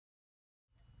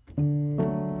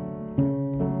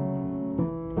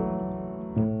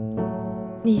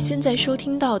你现在收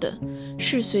听到的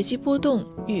是随机波动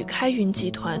与开云集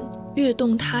团悦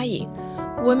动他影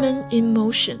Women in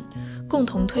Motion 共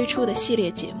同推出的系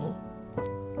列节目。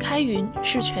开云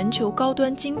是全球高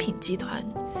端精品集团，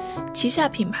旗下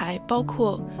品牌包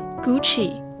括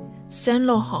Gucci、Saint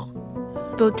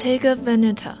Laurent、Bottega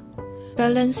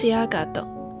Veneta、Balenciaga 等。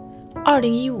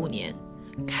2015年，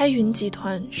开云集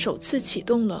团首次启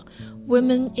动了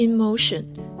Women in Motion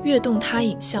悦动他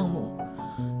影项目，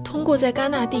通过在戛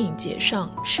纳电影节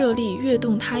上设立悦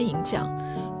动他影奖，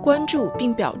关注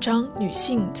并表彰女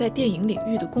性在电影领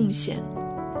域的贡献。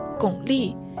巩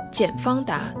俐、简芳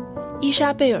达、伊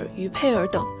莎贝尔·于佩尔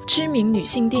等知名女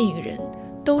性电影人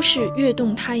都是悦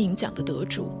动他影奖的得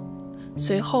主。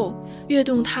随后，悦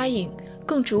动他影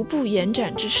更逐步延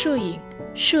展至摄影、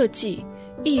设计、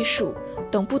艺术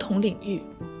等不同领域。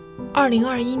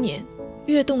2021年，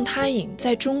悦动他影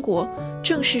在中国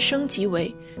正式升级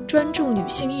为专注女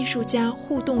性艺术家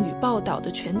互动与报道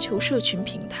的全球社群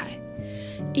平台，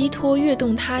依托悦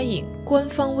动他影官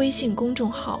方微信公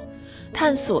众号，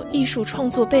探索艺术创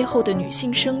作背后的女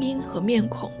性声音和面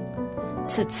孔。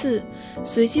此次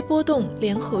随机波动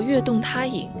联合悦动他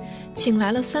影，请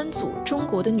来了3组中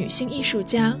国的女性艺术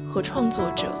家和创作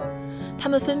者，她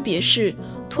们分别是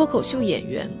脱口秀演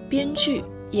员、编剧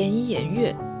颜怡颜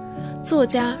悦，作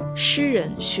家、诗人、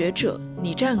学者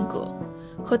倪占葛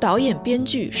和导演编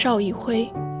剧邵艺辉。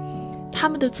他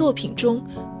们的作品中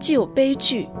既有悲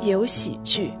剧也有喜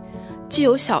剧，既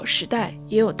有小时代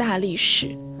也有大历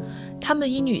史。他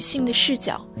们以女性的视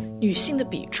角、女性的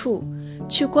笔触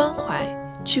去关怀、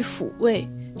去抚慰、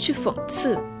去讽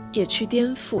刺，也去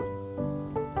颠覆。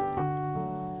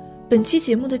本期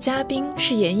节目的嘉宾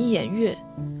是颜怡颜悦。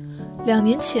2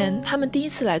年前他们第一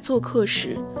次来做客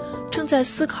时，正在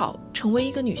思考成为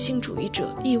一个女性主义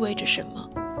者意味着什么。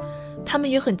他们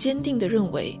也很坚定地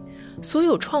认为，所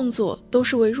有创作都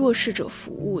是为弱势者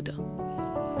服务的。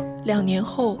2年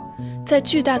后，在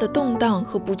巨大的动荡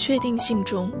和不确定性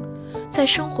中，在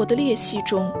生活的裂隙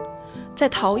中，在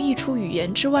逃逸出语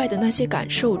言之外的那些感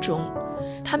受中，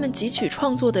他们汲取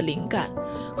创作的灵感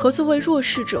和作为弱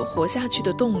势者活下去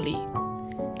的动力。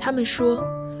他们说，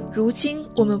如今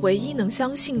我们唯一能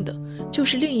相信的就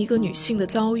是另一个女性的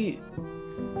遭遇，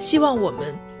希望我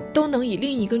们都能以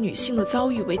另一个女性的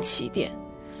遭遇为起点，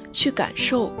去感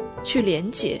受，去连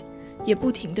结，也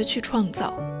不停地去创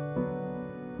造。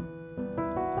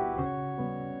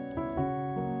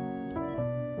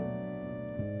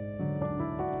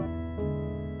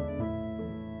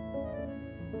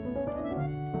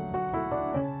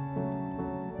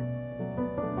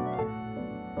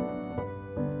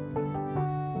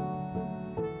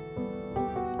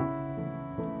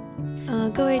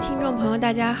各位听众朋友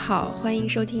大家好，欢迎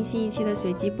收听新一期的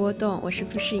随机波动，我是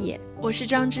傅视野，我是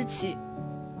张之琪，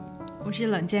我是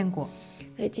冷建国。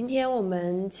对，今天我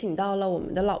们请到了我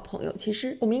们的老朋友，其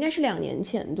实我们应该是2年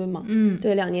前对吗？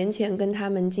对，2年前跟他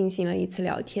们进行了一次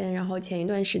聊天，然后前一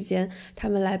段时间他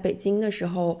们来北京的时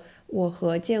候，我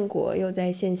和建国又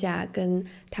在线下跟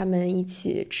他们一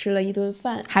起吃了一顿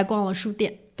饭，还逛了书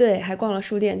店。对，还逛了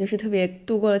书店，就是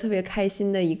度过了特别开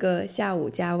心的一个下午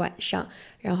加晚上，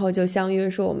然后就相约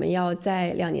说我们要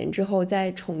在2年之后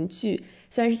再重聚，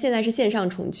虽然是现在是线上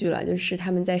重聚了，就是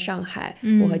他们在上海，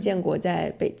我和建国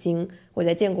在北京，我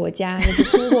在建国家。就是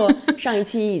听过上一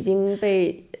期已经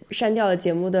被删掉的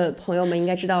节目的朋友们应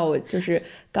该知道，我就是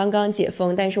刚刚解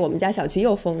封，但是我们家小区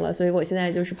又封了，所以我现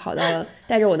在就是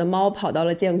带着我的猫跑到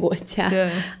了建国家，对，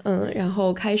然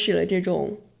后开始了这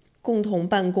种共同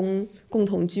办公、共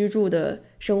同居住的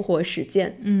生活实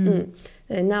践。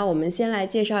对，那我们先来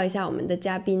介绍一下我们的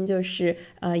嘉宾，就是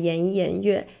颜怡颜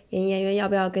悦。颜怡颜悦要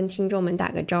不要跟听众们打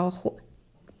个招呼？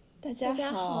大家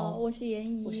好，我是颜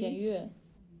怡，我是颜悦，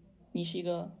你是一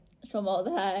个双胞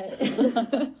胎。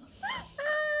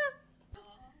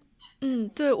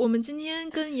对，我们今天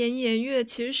跟颜怡颜悦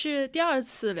其实是第2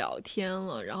次聊天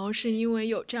了，然后是因为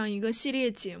有这样一个系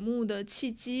列节目的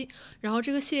契机，然后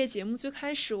这个系列节目最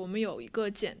开始我们有一个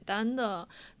简单的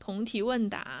同题问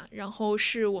答，然后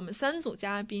是我们3组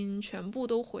嘉宾全部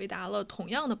都回答了同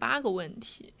样的8个问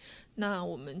题，那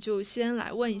我们就先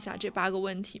来问一下这8个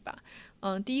问题吧。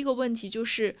第一个问题就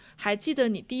是，还记得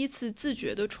你第一次自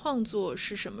觉的创作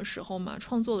是什么时候吗？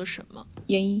创作了什么？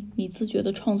颜怡，你自觉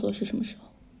的创作是什么时候？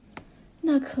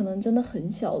那可能真的很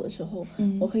小的时候，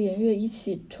我和颜悦一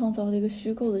起创造了一个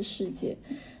虚构的世界，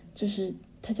就是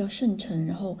它叫圣城，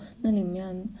然后那里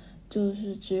面就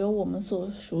是只有我们所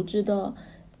熟知的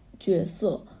角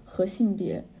色和性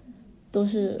别都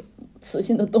是雌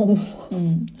性的动物。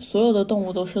所有的动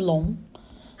物都是龙，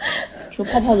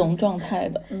就泡泡龙状态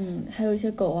的。还有一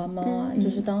些狗啊猫啊，就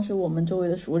是当时我们周围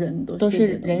的熟人都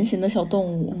是人形的小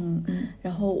动物。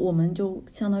然后我们就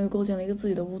相当于构建了一个自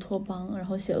己的乌托邦，然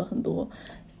后写了很多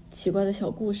奇怪的小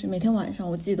故事。每天晚上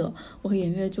我记得我和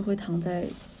颜悦就会躺在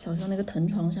小时候那个藤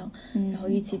床上，然后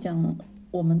一起讲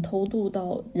我们偷渡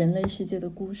到人类世界的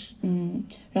故事。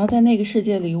然后在那个世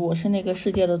界里，我是那个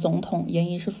世界的总统，颜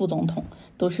怡是副总统，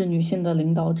都是女性的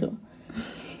领导者。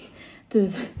对，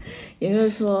颜悦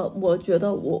说我觉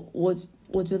得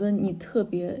我觉得你特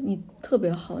别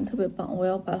好，你特别棒，我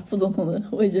要把副总统的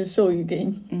位置授予给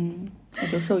你。我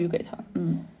就授予给他。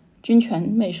君权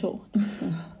媚授。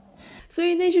所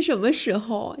以那是什么时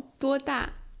候？多大？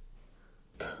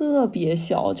特别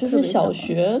小，就是小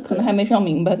学可能还没上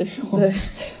明白的时候。对。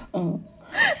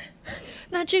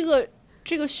那这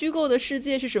个虚构的世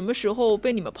界是什么时候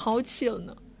被你们抛弃了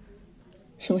呢？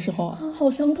什么时候啊？好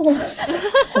伤痛。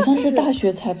好像是大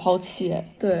学才抛弃。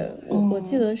对，我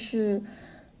记得是。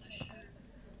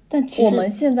但其实我们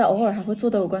现在偶尔还会做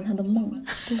到有关他的梦，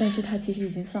但是他其实已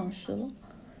经丧失了。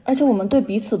而且我们对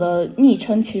彼此的昵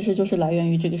称其实就是来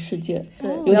源于这个世界。对，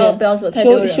有点不要说太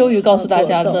丢人，羞于告诉大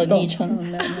家的昵称。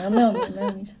没有昵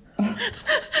称。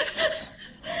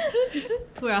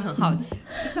突然很好奇，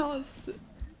笑死。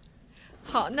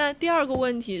好，那第二个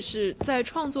问题是在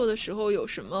创作的时候有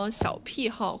什么小癖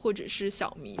好或者是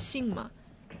小迷信吗？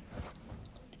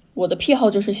我的癖好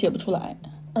就是写不出来。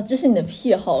这是你的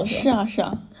癖好是吧？是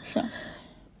啊。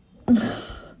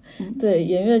对，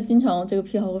颜悦经常这个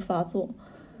癖好会发作。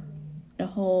然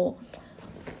后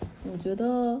我觉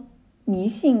得迷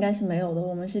信应该是没有的，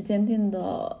我们是坚定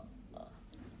的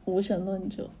无神论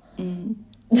者。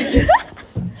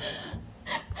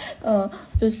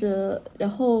就是然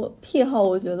后癖好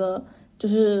我觉得就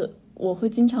是我会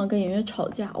经常跟颜悦吵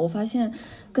架，我发现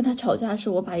跟他吵架是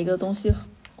我把一个东西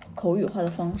口语化的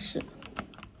方式。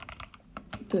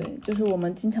对，就是我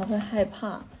们经常会害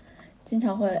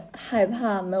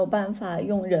怕没有办法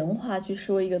用人话去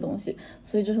说一个东西，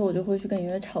所以这时候我就会去跟颜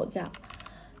悦吵架，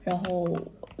然后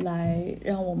来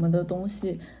让我们的东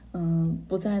西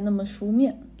不再那么书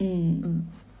面。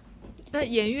那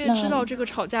颜悦知道这个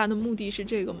吵架的目的是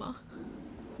这个吗？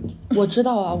我知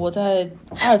道啊，我在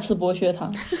2次剥削他。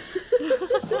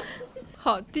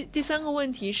好，第三个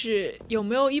问题是有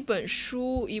没有一本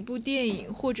书、一部电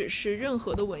影或者是任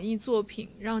何的文艺作品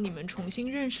让你们重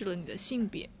新认识了你的性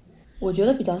别？我觉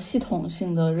得比较系统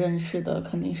性的认识的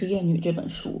肯定是《厌女》这本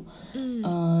书。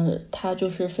它就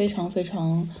是非常非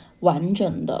常完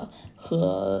整的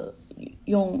和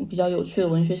用比较有趣的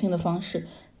文学性的方式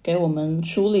给我们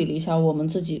梳理了一下我们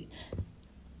自己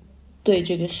对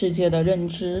这个世界的认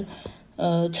知，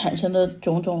产生的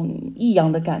种种异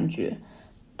样的感觉。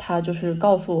它就是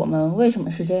告诉我们为什么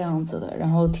是这样子的，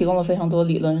然后提供了非常多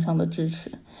理论上的支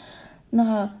持。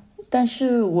但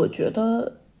是我觉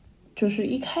得就是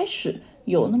一开始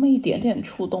有那么一点点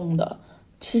触动的，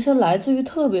其实来自于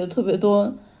特别特别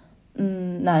多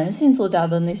男性作家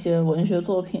的那些文学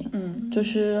作品。就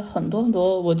是很多很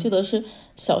多，我记得是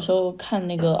小时候看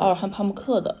那个奥尔汉帕慕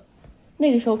克的，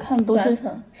那个时候看都是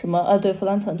什么对，弗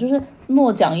兰岑，就是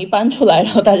诺奖一颁出来，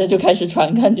然后大家就开始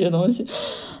传看这些东西。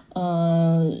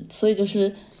所以就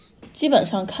是基本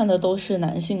上看的都是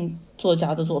男性作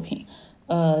家的作品，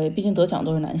毕竟得奖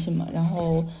都是男性嘛。然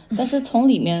后但是从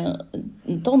里面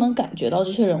都能感觉到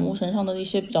这些人物身上的一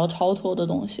些比较超脱的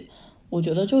东西，我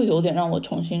觉得就有点让我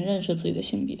重新认识自己的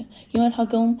性别，因为它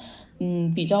跟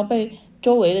比较被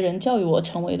周围的人教育我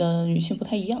成为的女性不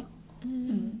太一样。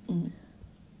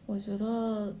我觉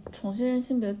得重新认识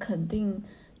性别肯定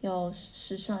要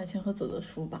是上海千鹤子的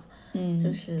书吧，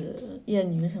就是厌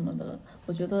女什么的。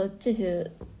我觉得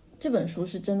这本书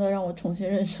是真的让我重新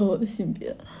认识我的性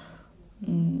别。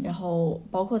然后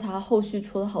包括他后续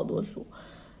出了好多书，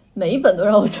每一本都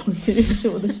让我重新认识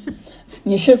我的性别。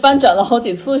你是翻转了好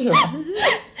几次是吗？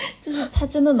就是他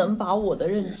真的能把我的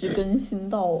认知更新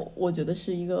到我觉得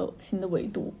是一个新的维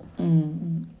度。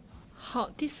好，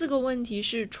第4个问题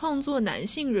是创作男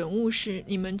性人物时，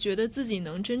你们觉得自己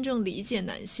能真正理解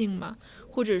男性吗？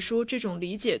或者说这种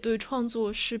理解对创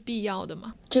作是必要的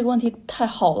吗？这个问题太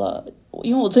好了，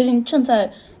因为我最近正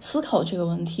在思考这个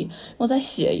问题，我在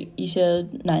写一些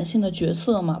男性的角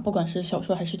色嘛，不管是小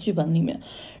说还是剧本里面。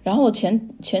然后我前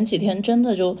几天真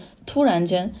的就突然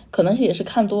间，可能是也是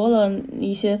看多了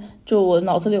一些就我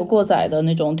脑子里有过载的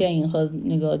那种电影和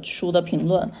那个书的评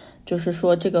论，就是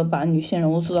说这个把女性人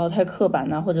物塑造太刻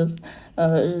板啊，或者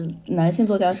男性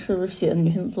作家是不是写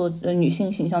女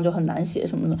性形象就很难写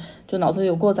什么的，就脑子里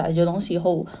有过载这些东西以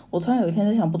后，我突然有一天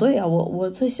在想，不对啊，我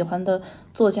最喜欢的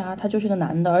作家他就是个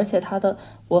男的，而且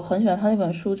我很喜欢他那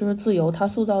本书就是《自由》，他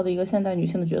塑造的一个现代女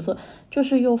性的角色就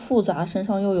是又复杂，身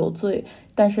上又有罪，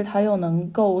但是他又能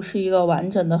够是一个完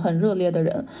整的很热烈的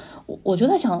人。我就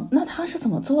在想，那他是怎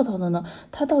么做到的呢？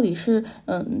他到底是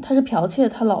他是剽窃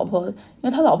他老婆，因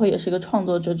为他老婆也是一个创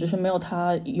作者，只是没有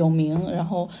他有名，然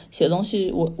后写东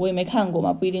西我也没看过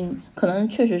嘛，不一定，可能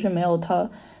确实是没有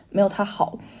他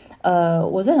好。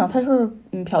我在想他是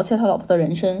剽窃他老婆的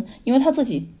人生，因为他自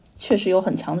己确实有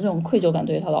很强的这种愧疚感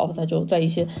对于他老婆，他就在一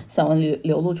些散文里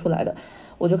流露出来的。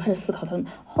我就开始思考他，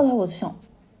后来我就想，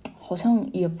好像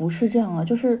也不是这样啊，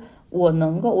就是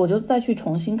我就再去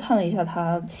重新看了一下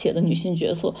他写的女性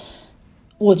角色，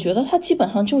我觉得他基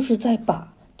本上就是在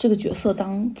把这个角色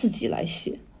当自己来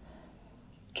写，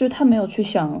就是他没有去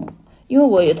想，因为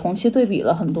我也同期对比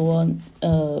了很多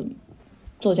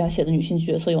作家写的女性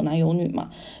角色，有男有女嘛，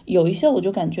有一些我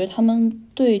就感觉他们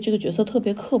对这个角色特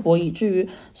别刻薄，以至于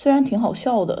虽然挺好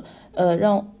笑的，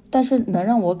但是能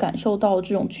让我感受到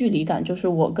这种距离感，就是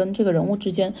我跟这个人物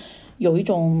之间有一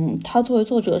种，他作为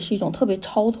作者是一种特别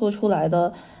超脱出来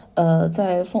的，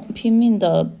在拼命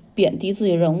的贬低自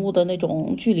己人物的那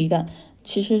种距离感，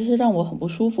其实是让我很不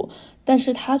舒服。但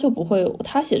是他就不会，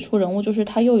他写出人物就是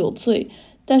他又有罪，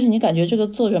但是你感觉这个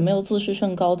作者没有自视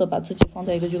甚高的把自己放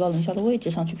在一个居高临下的位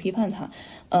置上去批判他，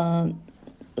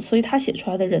所以他写出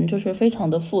来的人就是非常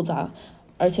的复杂，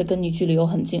而且跟你距离又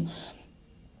很近。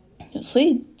所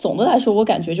以总的来说，我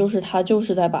感觉就是他就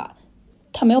是在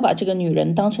他没有把这个女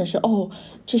人当成是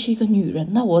这是一个女人，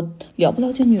那我了不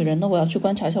了解女人呢？我要去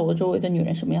观察一下我周围的女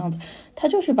人什么样子。他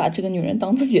就是把这个女人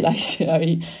当自己来写而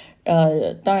已。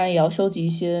当然也要收集一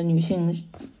些女性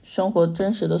生活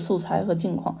真实的素材和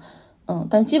境况。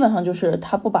但基本上就是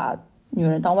他不把女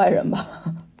人当外人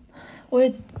吧。我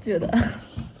也觉得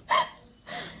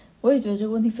这个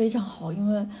问题非常好，因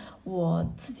为我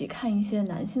自己看一些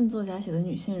男性作家写的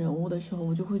女性人物的时候，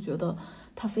我就会觉得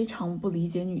他非常不理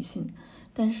解女性，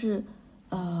但是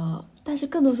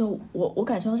更多时候我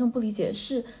感受到这种不理解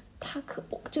是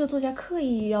这个作家刻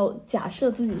意要假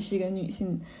设自己是一个女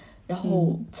性，然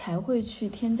后才会去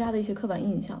添加的一些刻板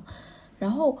印象。然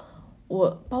后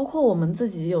包括我们自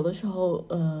己有的时候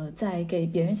在给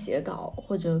别人写稿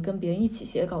或者跟别人一起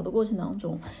写稿的过程当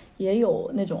中，也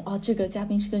有那种这个嘉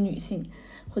宾是个女性，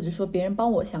或者说别人帮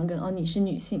我想梗你是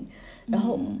女性，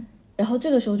然后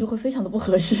这个时候就会非常的不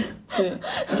合适，对，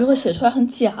你就会写出来很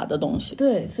假的东西。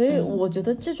对，所以我觉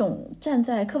得这种站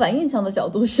在刻板印象的角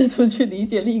度试图去理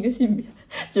解另一个性别，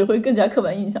只会更加刻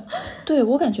板印象。对，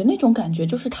我感觉那种感觉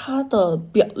就是他的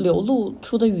流露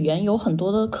出的语言有很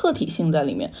多的客体性在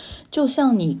里面，就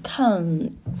像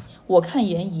我看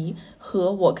颜怡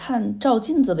和我看照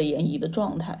镜子的颜怡的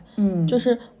状态，就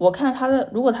是我看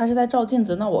如果他是在照镜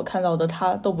子，那我看到的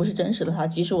他都不是真实的他，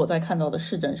即使我在看到的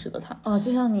是真实的他。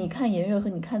就像你看颜悦和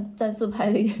你看在自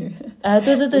拍的颜悦，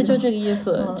对对对，就这个意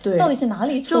思。对，到底是哪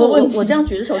里出了问题？我这样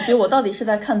举着手机，我到底是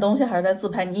在看东西还是在自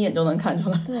拍，你一眼就能看出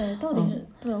来。对，到底是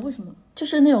对，为什么？就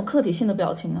是那种客体性的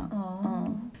表情啊。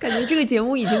感觉这个节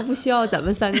目已经不需要咱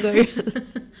们3个人，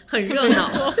很热闹。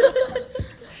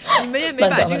你们也没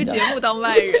把这个节目当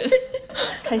外人，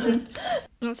开心。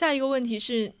下一个问题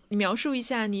是，你描述一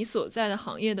下你所在的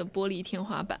行业的玻璃天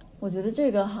花板。我觉得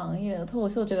这个行业，脱口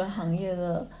秀这个行业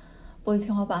的玻璃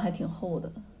天花板还挺厚的。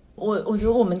我觉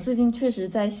得我们最近确实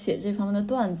在写这方面的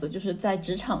段子，就是在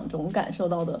职场中感受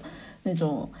到的那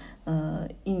种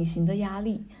隐形的压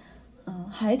力，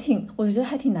我觉得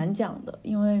还挺难讲的，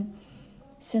因为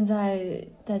现在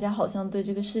大家好像对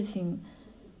这个事情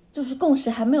就是共识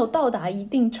还没有到达一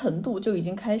定程度就已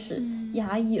经开始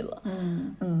压抑了，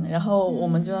然后我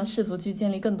们就要试图去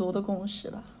建立更多的共识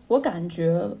吧。我感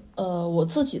觉我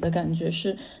自己的感觉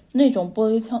是那种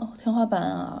玻璃天花板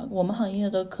啊，我们行业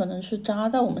的可能是扎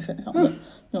在我们身上的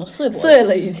那种碎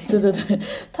了已经。对对对，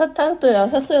对啊，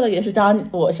它碎了也是扎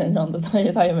我身上的，但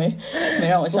是它也没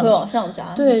让我上去，不会往上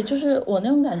扎。对，就是我那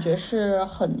种感觉是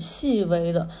很细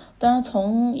微的。当然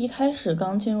从一开始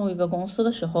刚进入一个公司的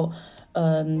时候，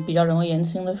比较人微言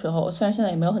轻的时候，虽然现在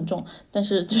也没有很重，但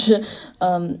是就是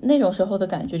那种时候的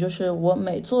感觉就是我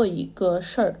每做一个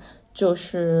事儿，就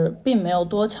是并没有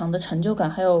多强的成就感，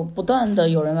还有不断的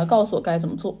有人来告诉我该怎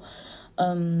么做，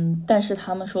但是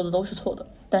他们说的都是错的，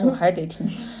但是我还是得听，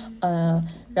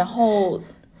然后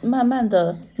慢慢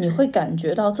的你会感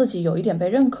觉到自己有一点被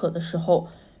认可的时候，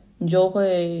你就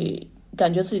会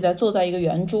感觉自己在坐在一个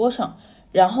圆桌上，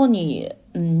然后你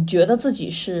觉得自己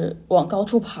是往高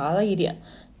处爬了一点，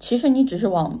其实你只是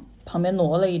往旁边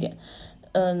挪了一点，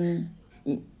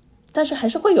但是还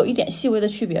是会有一点细微的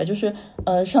区别，就是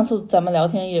上次咱们聊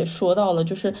天也说到了，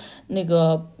就是那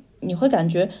个你会感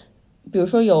觉，比如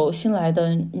说有新来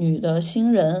的女的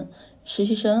新人实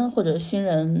习生或者新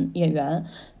人演员，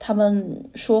他们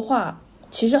说话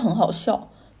其实很好笑，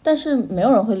但是没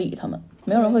有人会理他们，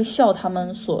没有人会笑他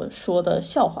们所说的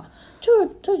笑话，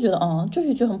就觉得就是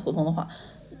一句很普通的话，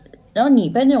然后你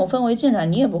被那种氛围浸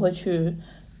染，你也不会去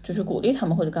就是鼓励他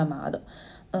们或者干嘛的。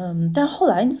但是后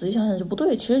来你仔细想想就不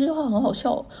对，其实这句话很好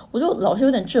笑，我就老是有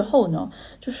点滞后，你知道，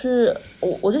就是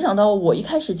我就想到我一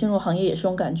开始进入行业也是这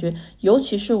种感觉，尤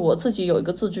其是我自己有一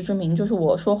个自知之明，就是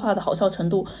我说话的好笑程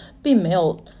度并没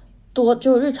有多，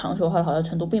就是日常说话的好笑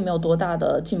程度并没有多大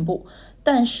的进步，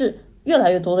但是越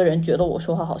来越多的人觉得我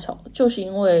说话好笑，就是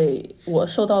因为我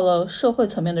受到了社会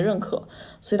层面的认可，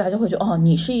所以大家会觉得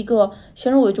你是一个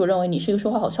先入为主认为你是一个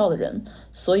说话好笑的人，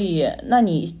所以那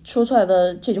你说出来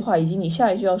的这句话以及你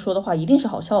下一句要说的话一定是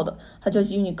好笑的，它就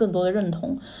给予你更多的认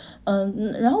同。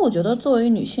然后我觉得作为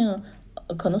女性，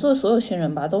可能作为所有新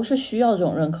人吧，都是需要这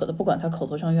种认可的，不管她口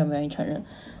头上愿不愿意承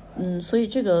认。所以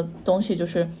这个东西就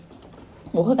是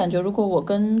我会感觉，如果我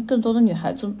跟更多的女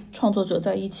孩子创作者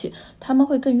在一起，她们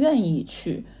会更愿意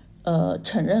去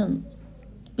承认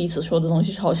彼此说的东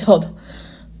西是好笑的。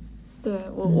对，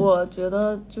我觉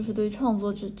得就是对创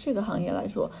作这个行业来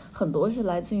说，很多是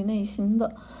来自于内心的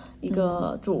一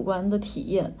个主观的体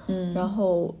验。然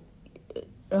后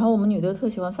我们女的特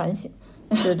喜欢反省。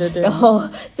对，然后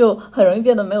就很容易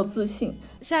变得没有自信。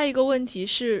下一个问题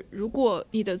是，如果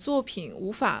你的作品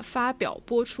无法发表、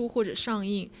播出或者上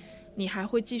映，你还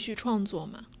会继续创作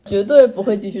吗？绝对不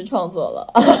会继续创作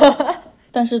了。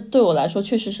但是对我来说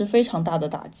确实是非常大的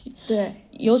打击。对，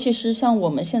尤其是像我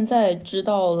们现在知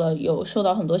道了有受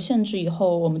到很多限制以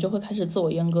后，我们就会开始自我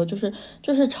阉割，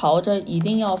就是朝着一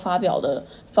定要发表的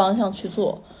方向去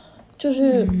做。就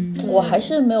是我还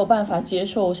是没有办法接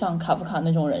受像卡夫卡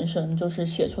那种人生，就是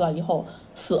写出来以后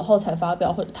死后才发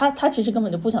表，或者他其实根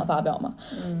本就不想发表嘛。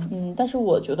但是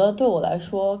我觉得对我来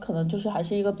说，可能就是还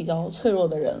是一个比较脆弱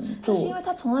的人。就是因为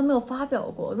他从来没有发表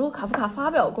过，如果卡夫卡发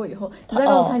表过以后，你再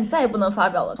告诉他你再也不能发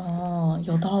表了。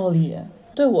有道理。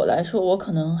对我来说，我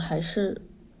可能还是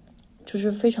就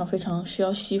是非常非常需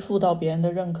要吸附到别人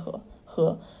的认可，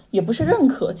和也不是认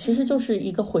可，其实就是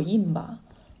一个回应吧。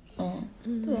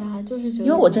对啊，就是觉得，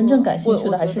因为我真正感兴趣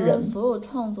的还是人。所有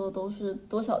创作都是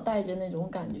多少带着那种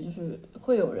感觉，就是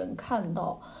会有人看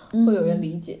到，会有人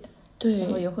理解，对，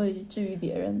然后也会治愈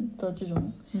别人的这种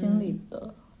心理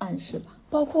的暗示吧。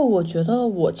包括我觉得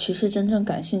我其实真正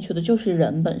感兴趣的就是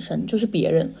人本身，就是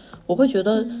别人。我会觉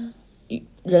得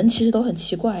人其实都很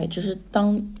奇怪，只是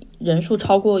当人数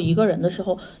超过一个人的时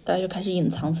候，大家就开始隐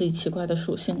藏自己奇怪的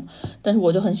属性。但是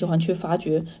我就很喜欢去发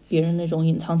掘别人那种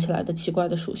隐藏起来的奇怪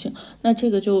的属性，那这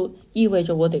个就意味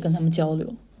着我得跟他们交流，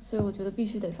所以我觉得必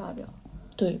须得发表。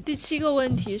对，第7个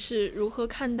问题是如何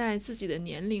看待自己的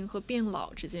年龄和变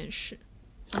老这件事。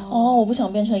我不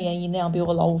想变成颜怡那样比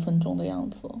我老5分钟的样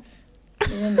子，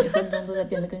因为每分钟都在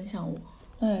变得更像我。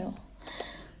哎呦，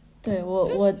对，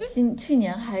我去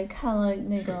年还看了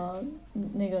那个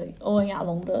欧文亚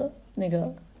龙的那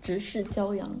个直视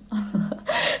骄阳，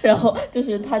然后就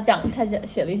是他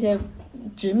写了一些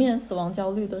直面死亡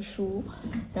焦虑的书，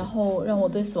然后让我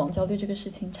对死亡焦虑这个事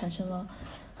情产生了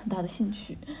很大的兴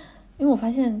趣。因为我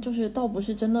发现就是倒不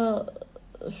是真的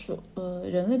说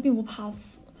人类并不怕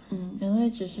死，人类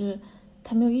只是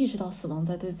他没有意识到死亡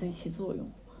在对自己起作用。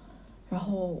然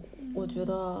后我觉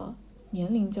得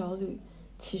年龄焦虑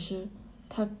其实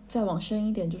它再往深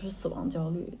一点就是死亡焦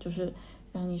虑，就是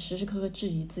让你时时刻刻质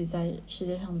疑自己在世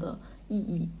界上的意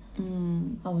义。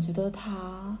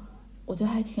我觉得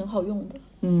还挺好用的。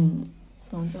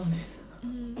死亡焦虑。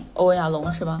欧文亚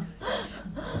龙是吧？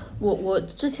我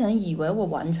之前以为我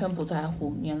完全不在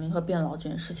乎年龄和变老这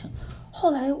件事情，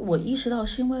后来我意识到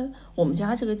是因为我们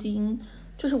家这个基因，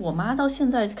就是我妈到现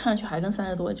在看上去还跟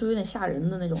30多，就有点吓人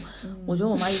的那种。我觉得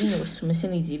我妈一定有什么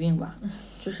心理疾病吧，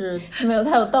就是没有，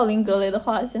她有道林格雷的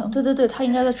画像。对，她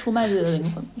应该在出卖自己的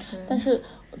灵魂。但是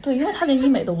对，因为她连医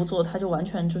美都不做，她就完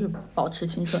全就是保持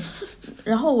青春。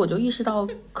然后我就意识到，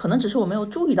可能只是我没有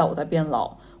注意到我在变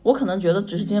老，我可能觉得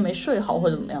只是今天没睡好或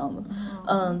者怎么样的。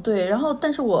对。然后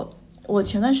但是我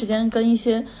前段时间跟一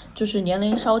些就是年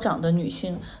龄稍长的女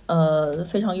性，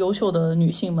非常优秀的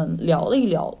女性们聊了一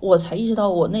聊，我才意识到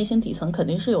我内心底层肯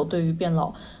定是有对于变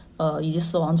老，以及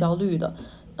死亡焦虑的。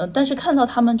但是看到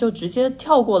他们就直接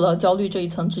跳过了焦虑这一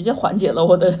层，直接缓解了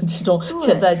我的这种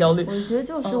潜在焦虑。我觉得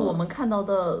就是我们看到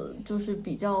的，就是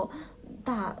比较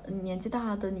年纪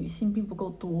大的女性并不够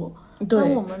多。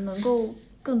当我们能够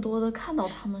更多的看到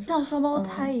他们像双胞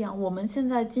胎一样，我们现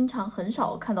在很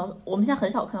少看到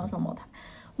双胞胎，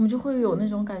我我们就会有那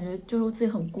种感觉，就是自己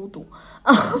很孤独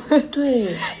啊。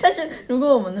对。但是如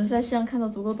果我们能在世上看到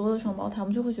足够多的双胞胎，我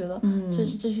们就会觉得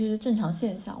这是正常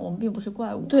现象，我们并不是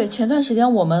怪物。对，前段时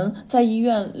间我们在医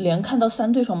院连看到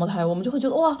3对双胞胎，我们就会觉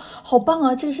得哇，好棒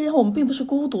啊！这个世界上我们并不是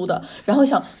孤独的。然后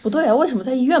想，不对啊，为什么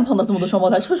在医院碰到这么多双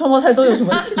胞胎？是不是双胞胎都有什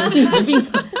么女性疾病？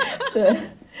对，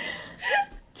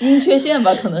基因缺陷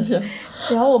吧，可能是。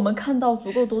只要我们看到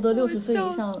足够多的60岁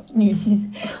以上女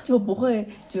性，就不会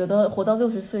觉得活到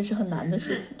60岁是很难的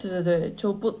事情。对对对，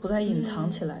就不再隐藏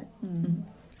起来。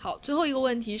好，最后一个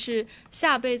问题是，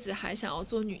下辈子还想要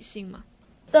做女性吗？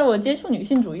在我接触女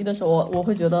性主义的时候，我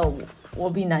会觉得我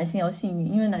比男性要幸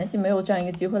运，因为男性没有这样一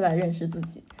个机会来认识自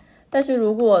己。但是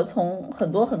如果从很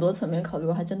多很多层面考虑，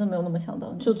我还真的没有那么想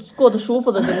到，就过得舒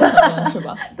服的这个层面是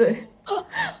吧？对。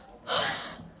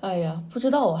哎呀，不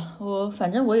知道啊，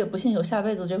反正我也不信有下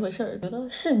辈子这回事儿，觉得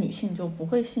是女性就不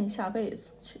会信下辈子。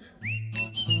其实，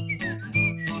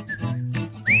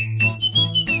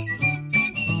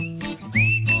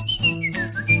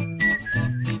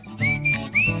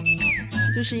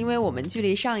就是因为我们距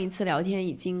离上一次聊天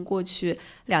已经过去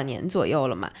2年左右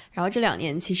了嘛，然后这2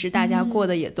年其实大家过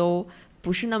得也都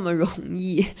不是那么容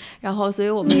易，然后所以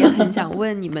我们也很想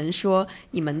问你们说，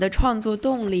你们的创作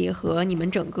动力和你们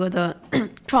整个的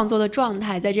创作的状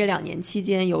态在这2年期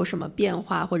间有什么变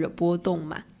化或者波动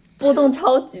吗？波动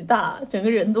超级大，整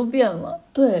个人都变了。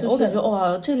对，我感觉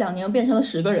哇，这2年变成了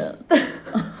10个人。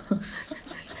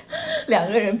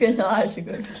2个人变成了20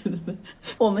个人。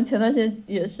我们前段时间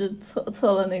也是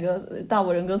测了那个大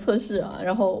我人格测试啊，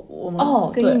然后我们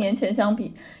跟1年前相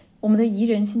比，我们的宜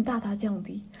人性大大降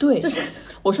低。对，就是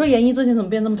我说颜一最近怎么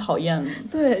变那么讨厌？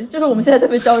对，就是我们现在特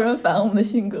别招人烦，我们的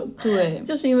性格。对，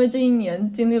就是因为这1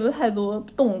年经历了太多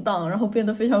动荡，然后变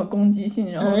得非常有攻击性，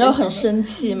然后很生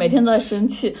气，每天都在生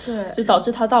气。对，就导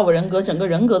致他大我人格整个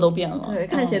人格都变了。对，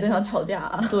看谁都想吵架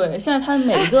啊。对，现在他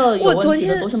每个有问题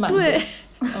的都是满对。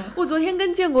我昨天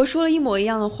跟建国说了一模一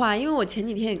样的话，因为我前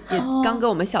几天也刚跟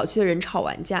我们小区的人吵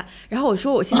完架，然后我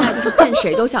说我现在就是见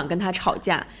谁都想跟他吵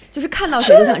架，就是看到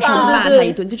谁都想上去骂他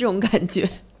一顿，就这种感觉。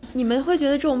你们会觉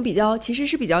得这种其实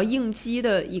是比较应激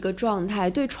的一个状态，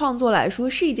对创作来说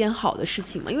是一件好的事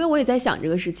情吗？因为我也在想这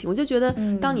个事情，我就觉得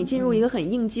当你进入一个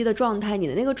很应激的状态，你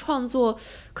的那个创作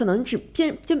可能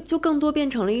就更多变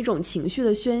成了一种情绪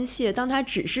的宣泄。当它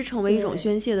只是成为一种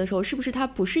宣泄的时候，是不是它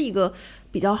不是一个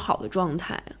比较好的状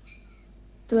态？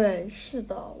对，是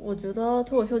的，我觉得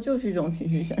脱口秀就是一种情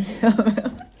绪宣泄。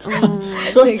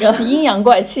说一个阴阳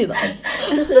怪气的，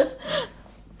就是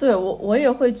对我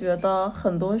也会觉得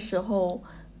很多时候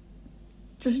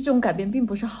就是这种改变并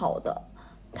不是好的，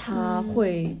它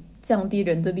会降低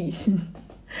人的理性。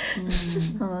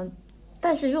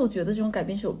但是又觉得这种改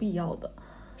变是有必要的。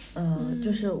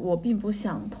就是我并不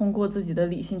想通过自己的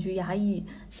理性去压抑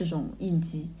这种应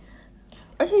激。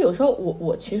而且有时候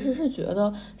我其实是觉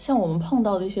得，像我们碰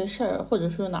到的一些事儿，或者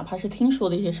是哪怕是听说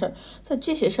的一些事儿，在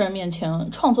这些事儿面前，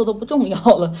创作都不重要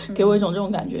了，给我一种这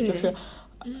种感觉，就是，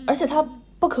而且它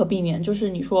不可避免，就是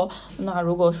你说，那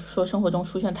如果说生活中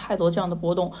出现太多这样的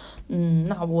波动，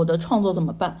那我的创作怎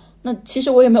么办？那其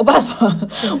实我也没有办法，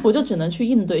我就只能去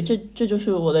应对，这就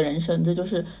是我的人生，这就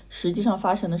是实际上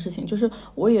发生的事情，就是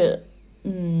我也。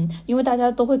因为大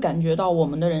家都会感觉到我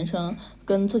们的人生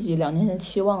跟自己2年前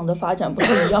期望的发展不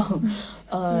太一样，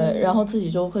然后自己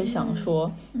就会想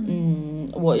说，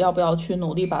我要不要去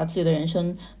努力把自己的人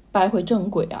生掰回正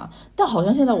轨啊？但好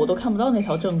像现在我都看不到那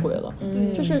条正轨了，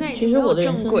就是其实我的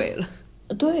人生正轨了，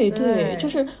对，就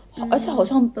是，而且好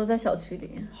像都在小区里，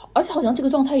而且好像这个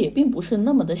状态也并不是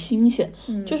那么的新鲜，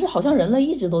就是好像人类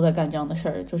一直都在干这样的事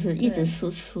儿，就是一直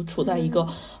处在一个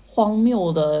荒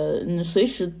谬的，随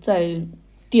时在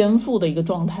颠覆的一个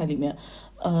状态里面，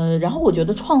然后我觉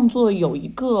得创作有一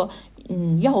个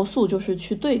要素就是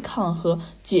去对抗和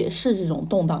解释这种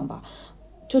动荡吧。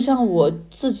就像我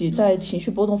自己在情绪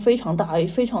波动非常大、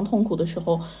非常痛苦的时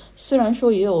候，虽然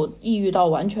说也有抑郁到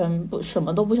完全什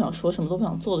么都不想说、什么都不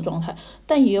想做的状态，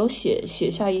但也有写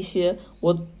下一些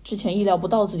我之前意料不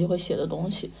到自己会写的东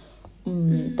西。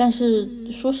但是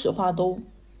说实话都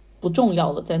不重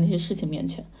要的，在那些事情面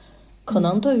前，可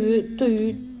能对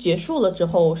于结束了之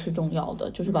后是重要的，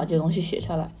就是把这些东西写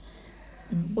下来。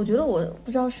我觉得我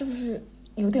不知道是不是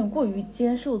有点过于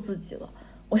接受自己了，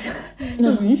我想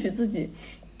就允许自己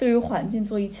对于环境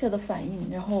做一切的反应，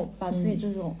然后把自己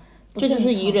这种这就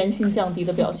是宜人性降低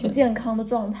的表现，不健康的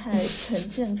状态呈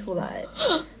现出来。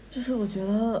就是我觉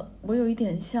得我有一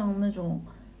点像那种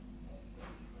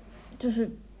就是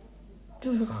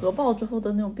核爆之后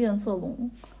的那种变色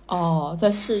龙在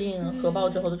适应核爆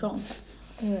之后的状态。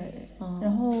对，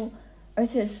然后而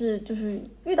且是就是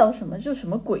遇到什么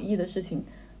诡异的事情，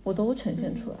我都呈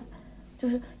现出来。就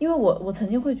是因为我曾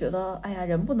经会觉得，哎呀，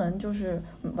人不能就是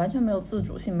完全没有自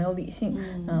主性，没有理性，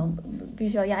必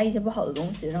须要压抑一些不好的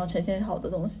东西，然后呈现好的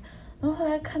东西。然后后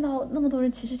来看到那么多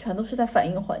人其实全都是在反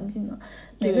映环境呢，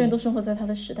每个人都生活在他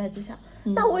的时代之下，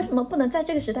那我为什么不能在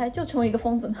这个时代就成为一个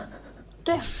疯子呢？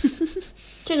对啊，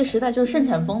这个时代就是盛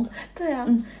产疯子。对啊，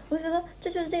我觉得这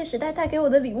就是这个时代带给我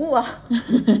的礼物啊。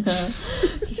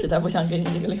这时代不想给你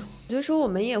这个礼物。就是说我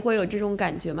们也会有这种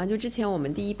感觉嘛，就之前我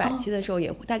们第100期的时候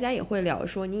大家也会聊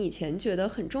说，你以前觉得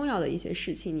很重要的一些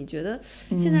事情，你觉得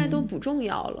现在都不重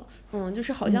要了。就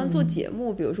是好像做节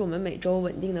目，比如说我们每周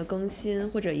稳定的更新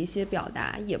或者一些表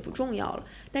达也不重要了。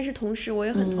但是同时我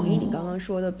也很同意你刚刚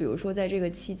说的，比如说在这个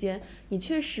期间你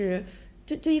确实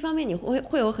就一方面你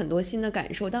会有很多新的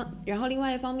感受，然后另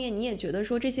外一方面你也觉得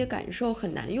说这些感受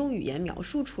很难用语言描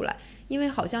述出来，因为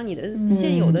好像你的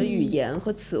现有的语言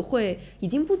和词汇已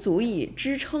经不足以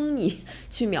支撑你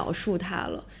去描述它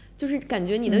了，就是感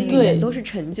觉你的语言都是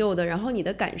陈旧的，然后你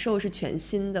的感受是全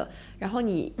新的，然后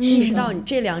你意识到你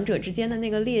这两者之间的那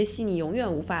个裂隙你永远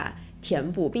无法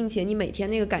填补，并且你每天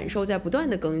那个感受在不断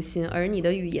的更新，而你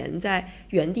的语言在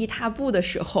原地踏步的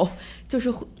时候，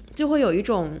就会有一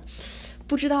种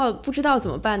不知道怎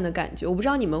么办的感觉。我不知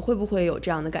道你们会不会有这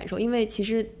样的感受，因为其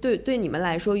实对你们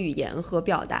来说，语言和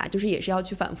表达就是也是要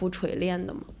去反复锤炼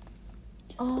的嘛。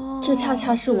这恰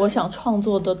恰是我想创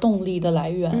作的动力的来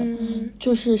源。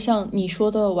就是像你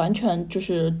说的，完全就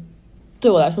是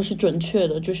对我来说是准确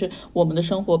的，就是我们的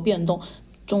生活变动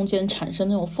中间产生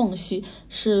那种缝隙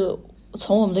是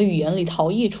从我们的语言里逃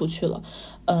逸出去了。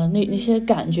那些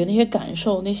感觉，那些感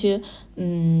受，那些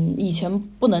以前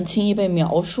不能轻易被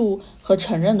描述和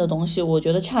承认的东西，我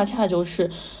觉得恰恰就是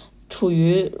处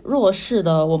于弱势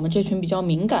的我们这群比较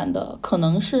敏感的，可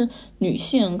能是女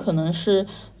性，可能是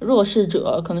弱势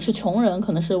者，可能是穷人，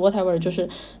可能是 whatever， 就是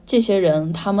这些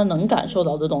人他们能感受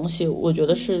到的东西，我觉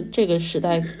得是这个时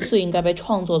代最应该被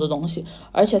创作的东西，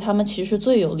而且他们其实是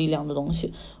最有力量的东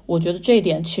西。我觉得这一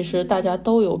点其实大家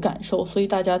都有感受，所以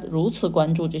大家如此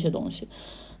关注这些东西，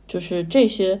就是这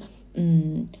些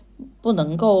不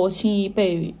能够轻易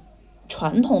被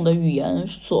传统的语言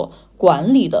所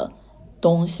管理的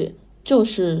东西，就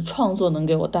是创作能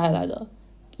给我带来的，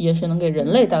也是能给人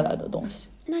类带来的东西。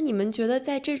那你们觉得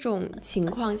在这种情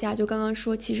况下，就刚刚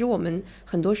说其实我们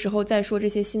很多时候在说这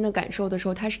些新的感受的时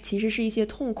候，它其实是一些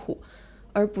痛苦，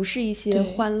而不是一些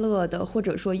欢乐的或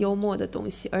者说幽默的东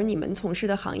西，而你们从事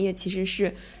的行业其实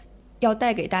是要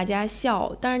带给大家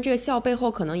笑，当然这个笑背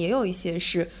后可能也有一些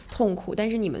是痛苦，但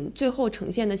是你们最后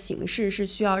呈现的形式是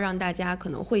需要让大家可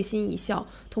能会心一笑，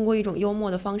通过一种幽默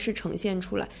的方式呈现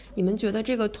出来。你们觉得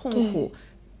这个痛苦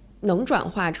能转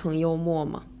化成幽默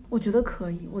吗？我觉得可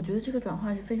以，我觉得这个转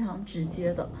化是非常直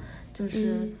接的，就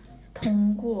是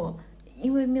通过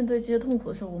因为面对这些痛苦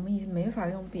的时候，我们已经没法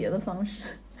用别的方式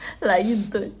来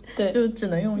应对，就只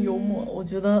能用幽默。我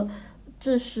觉得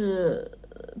这是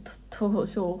脱口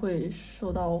秀会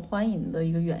受到欢迎的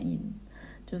一个原因，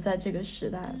就在这个时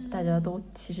代大家都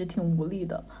其实挺无力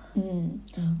的。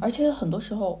而且很多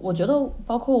时候我觉得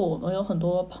包括我们有很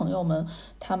多朋友们，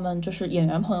他们就是演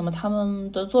员朋友们，他们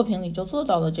的作品里就做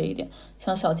到了这一点，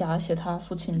像小贾写他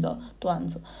父亲的段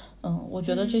子，我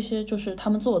觉得这些就是他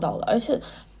们做到了。而且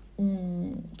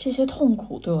这些痛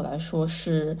苦对我来说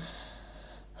是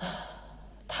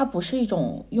它不是一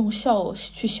种用笑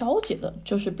去消解的，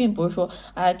就是并不是说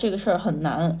这个事儿很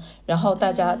难，然后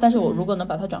大家但是我如果能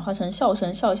把它转化成笑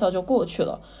声，笑一笑就过去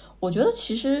了。我觉得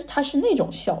其实它是那种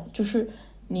笑，就是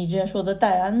你之前说的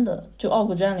戴安的，就《傲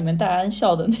骨之战》里面戴安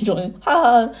笑的那种哈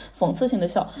哈讽刺性的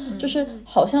笑，就是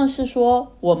好像是说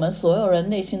我们所有人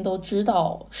内心都知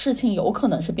道事情有可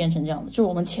能是变成这样的，就是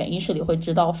我们潜意识里会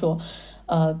知道说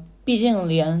毕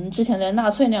竟之前连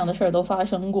纳粹那样的事儿都发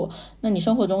生过，那你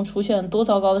生活中出现多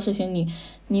糟糕的事情，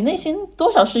你内心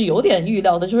多少是有点预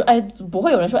料的，就是不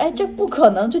会有人说这不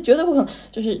可能，这绝对不可能，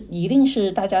就是一定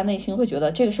是大家内心会觉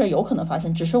得这个事儿有可能发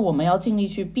生，只是我们要尽力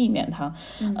去避免它。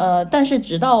但是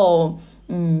直到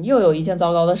又有一件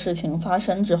糟糕的事情发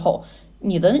生之后，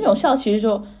你的那种笑其实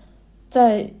就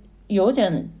在有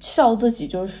点笑自己，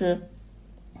就是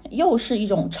又是一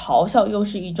种嘲笑，又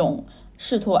是一种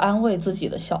试图安慰自己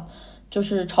的笑。就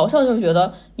是嘲笑就是觉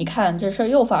得你看这事儿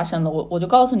又发生了，我就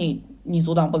告诉你，你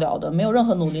阻挡不了的，没有任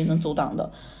何努力能阻挡的。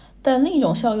但另一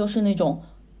种笑又是那种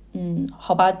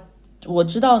好吧，我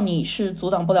知道你是阻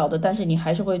挡不了的，但是你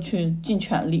还是会去尽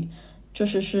全力，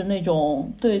是那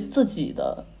种对自己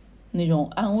的那种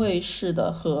安慰式的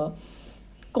和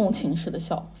共情式的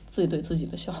笑，自己对自己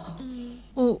的笑。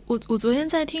我昨天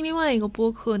在听另外一个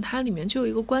播客，它里面就有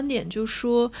一个观点，就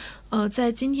说在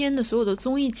今天的所有的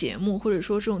综艺节目或者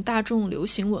说这种大众流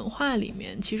行文化里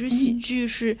面，其实喜剧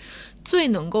是最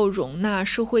能够容纳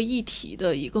社会议题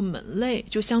的一个门类，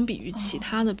就相比于其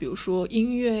他的比如说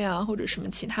音乐呀或者什么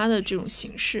其他的这种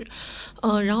形式。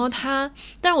然后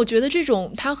但我觉得这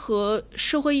种它和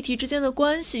社会议题之间的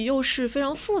关系又是非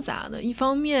常复杂的。一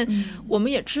方面我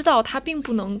们也知道它并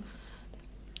不能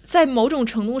在某种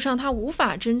程度上它无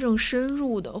法真正深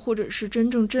入的或者是真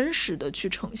正真实的去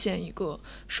呈现一个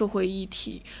社会议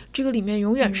题，这个里面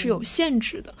永远是有限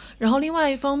制的。然后另外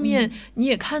一方面你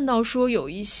也看到说有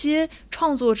一些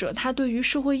创作者他对于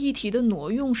社会议题的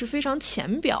挪用是非常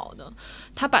浅表的，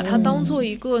他把它当做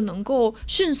一个能够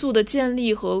迅速的建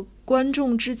立和观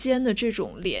众之间的这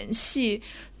种联系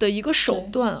的一个手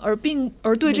段，而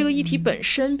对这个议题本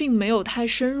身并没有太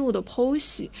深入的剖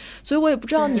析。所以我也不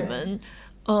知道你们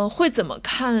会怎么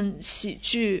看喜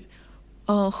剧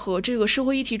和这个社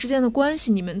会议题之间的关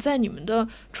系。你们在你们的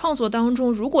创作当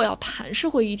中如果要谈社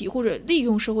会议题或者利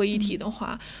用社会议题的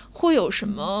话，会有什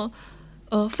么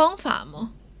方法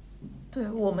吗？对，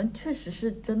我们确实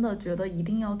是真的觉得一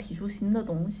定要提出新的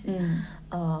东西。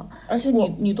而且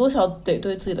你多少得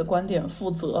对自己的观点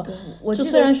负责。就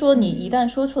虽然说你一旦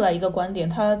说出来一个观点，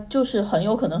它就是很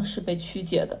有可能是被曲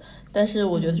解的，但是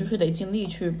我觉得就是得尽力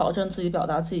去保证自己表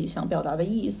达自己想表达的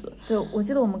意思。对，我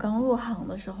记得我们刚入行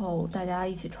的时候，大家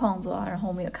一起创作啊，然后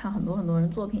我们也看很多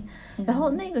人作品，然后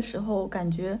那个时候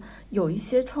感觉有一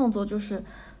些创作就是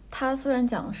他虽然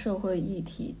讲社会议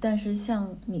题，但是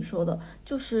像你说的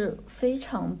就是非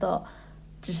常的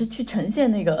只是去呈现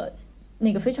那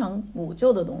个非常古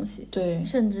旧的东西，对，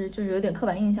甚至就是有点刻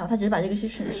板印象，他只是把这个事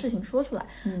情说出来，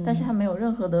但是他没有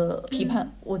任何的批判，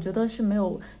我觉得是没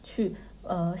有去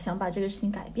想把这个事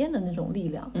情改变的那种力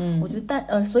量。我觉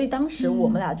得所以当时我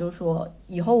们俩就说，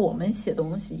以后我们写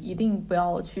东西一定不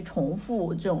要去重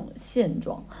复这种现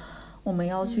状，我们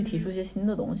要去提出一些新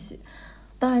的东西。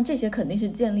当然这些肯定是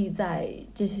建立在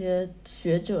这些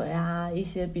学者呀，一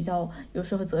些比较有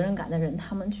社会责任感的人，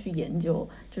他们去研究，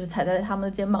就是踩在他们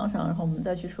的肩膀上，然后我们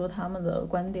再去说他们的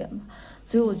观点嘛。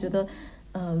所以我觉得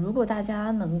如果大家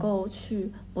能够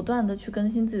去不断的去更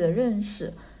新自己的认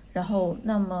识，然后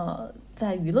那么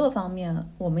在娱乐方面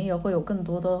我们也会有更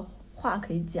多的话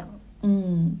可以讲。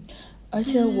而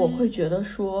且我会觉得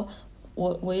说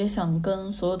我也想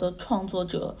跟所有的创作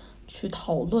者去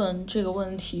讨论这个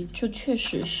问题，就确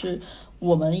实是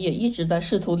我们也一直在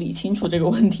试图理清楚这个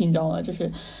问题，你知道吗？就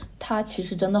是它其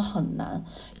实真的很难，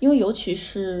因为尤其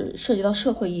是涉及到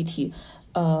社会议题，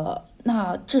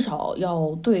那至少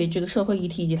要对这个社会议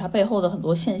题以及它背后的很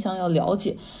多现象要了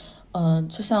解。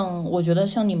就像我觉得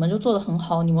像你们就做得很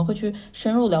好，你们会去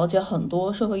深入了解很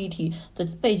多社会议题的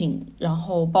背景，然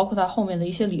后包括它后面的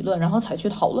一些理论，然后才去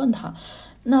讨论它。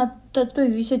那对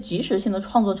于一些即时性的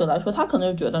创作者来说，他可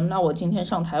能就觉得那我今天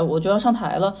上台我就要上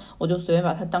台了，我就随便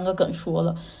把它当个梗说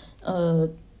了。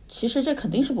其实这肯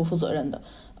定是不负责任的。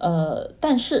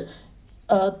但是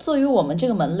作为我们这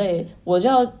个门类，我就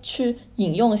要去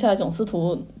引用一下囧司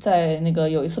图在那个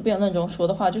有一次辩论中说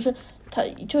的话，就是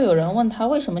就有人问他，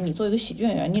为什么你做一个喜剧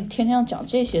演员，你天天要讲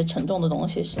这些沉重的东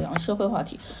西，是讲社会话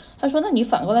题？他说，那你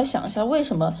反过来想一下，为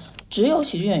什么只有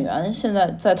喜剧演员现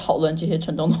在在讨论这些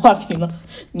沉重的话题呢？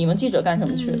你们记者干什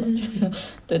么去了？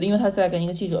对的，因为他在跟一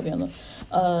个记者辩论。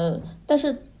但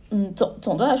是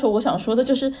总的来说，我想说的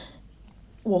就是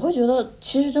我会觉得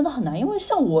其实真的很难，因为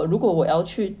像如果我要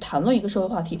去谈论一个社会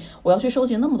话题，我要去收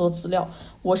集那么多资料，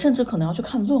我甚至可能要去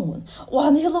看论文。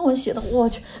哇，那些论文写的，我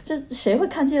去，这谁会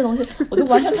看这些东西？我就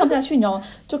完全看不下去，你知道吗？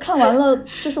就看完了，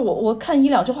就是我看一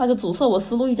两句话就阻塞我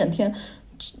思路一整天，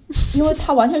因为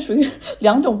它完全属于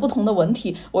两种不同的文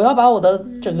体，我要把我的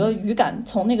整个语感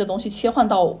从那个东西切换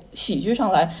到喜剧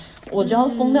上来，我这样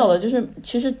疯掉了。就是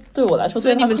其实对我来说，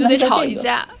所以你们就得吵一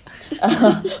架。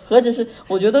何止是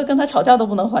我觉得跟他吵架都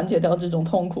不能缓解掉这种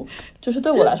痛苦，就是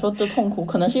对我来说的痛苦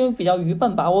可能是因为比较愚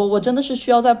笨吧，我真的是需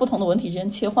要在不同的文体之间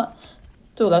切换，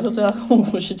对我来说最大的痛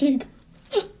苦是这个。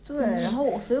对，然后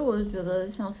所以我就觉得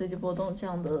像随机波动这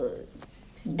样的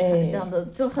平台，这样的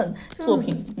就很作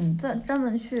品专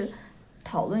门去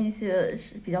讨论一些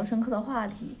比较深刻的话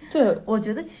题。对，我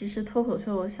觉得其实脱口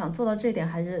秀想做到这一点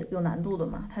还是有难度的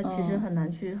嘛，它其实很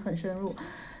难去很深入，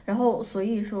然后所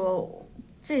以说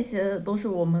这些都是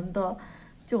我们的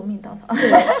救命稻草。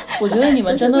对，我觉得你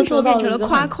们真的做到了一个变成了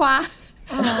夸夸。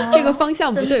这个方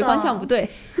向不对，方向不对。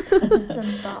真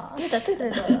的，对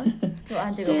的，就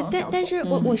按这个方向对，但是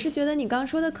我是觉得你刚刚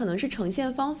说的可能是呈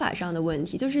现方法上的问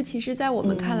题，就是其实在我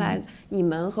们看来，你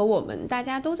们和我们大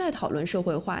家都在讨论社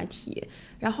会话题，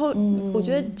然后我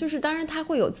觉得就是当然他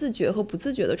会有自觉和不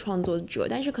自觉的创作者，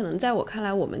但是可能在我看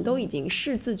来我们都已经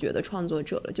是自觉的创作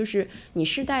者了，就是你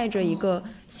是带着一个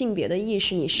性别的意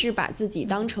识，你是把自己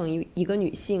当成一个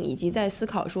女性，以及在思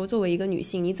考说作为一个女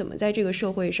性你怎么在这个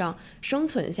社会上生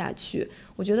存下去。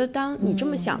我觉得当你这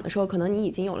么想的时候，可能你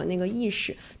已经有了那个意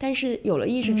识，但是有了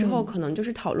意识之后，可能就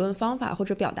是讨论方法或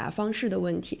者表达方式的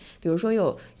问题。比如说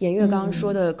有颜悦刚刚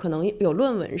说的，可能有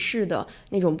论文式的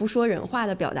那种不说人话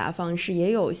的表达方式，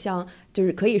也有像就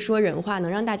是可以说人话能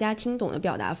让大家听懂的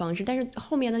表达方式，但是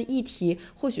后面的议题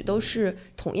或许都是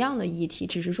同样的议题，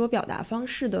只是说表达方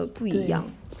式的不一样。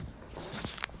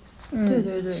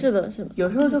对，是的，有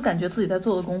时候就感觉自己在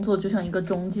做的工作就像一个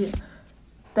中介，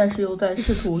但是又在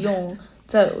试图用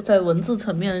在文字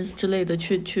层面之类的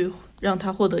去让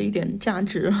它获得一点价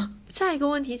值。下一个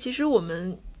问题，其实我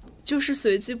们就是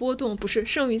随机波动，不是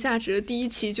剩余价值的第一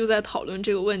期就在讨论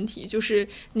这个问题，就是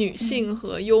女性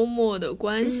和幽默的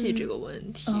关系这个问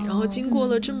题。然后经过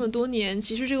了这么多年，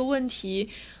其实这个问题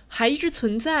还一直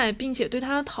存在，并且对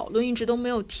它的讨论一直都没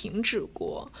有停止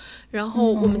过。然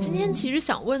后我们今天其实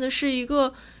想问的是一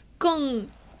个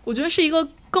我觉得是一个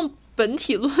更本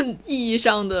体论意义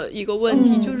上的一个问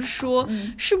题，就是说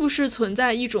是不是存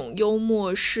在一种幽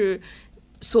默是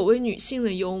所谓女性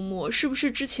的幽默，是不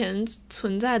是之前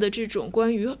存在的这种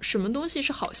关于什么东西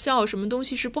是好笑什么东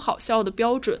西是不好笑的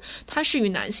标准，它是与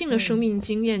男性的生命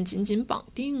经验紧紧绑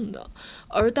定的。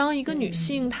而当一个女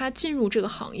性她进入这个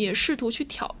行业，试图去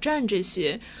挑战这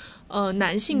些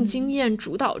男性经验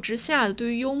主导之下的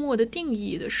对于幽默的定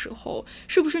义的时候，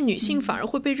是不是女性反而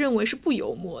会被认为是不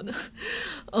幽默的？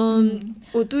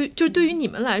对于你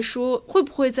们来说，会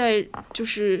不会在就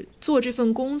是做这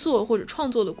份工作或者创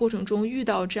作的过程中遇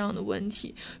到这样的问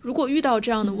题？如果遇到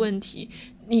这样的问题，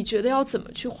你觉得要怎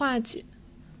么去化解？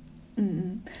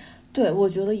对，我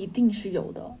觉得一定是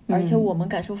有的，而且我们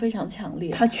感受非常强烈。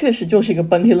它确实就是一个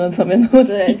本体论层面的问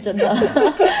题。对，真的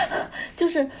就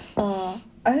是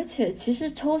而且其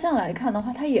实抽象来看的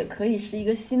话，它也可以是一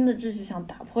个新的秩序，想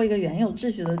打破一个原有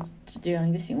秩序的这样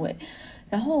一个行为。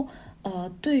然后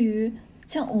对于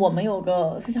像我们有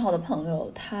个非常好的朋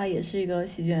友，他也是一个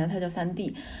喜剧演员，他叫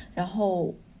3D，然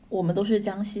后我们都是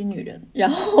江西女人，然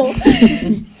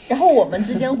后我们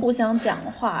之间互相讲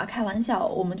话开玩笑，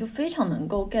我们就非常能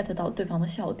够 get 到对方的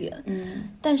笑点。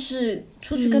但是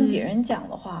出去跟别人讲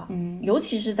的话，尤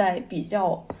其是在比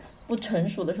较不成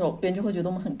熟的时候，别人就会觉得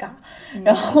我们很尬，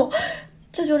然后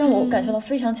这就让我感受到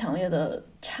非常强烈的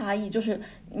差异。就是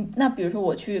那比如说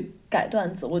我去改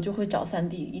段子，我就会找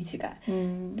3D 一起改，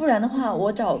不然的话我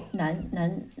找男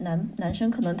生，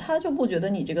可能他就不觉得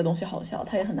你这个东西好笑，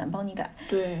他也很难帮你改。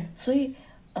对，所以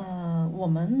我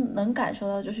们能感受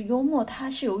到，就是幽默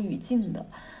它是有语境的，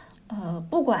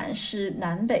不管是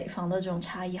南北方的这种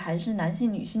差异，还是男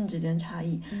性女性之间差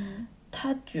异，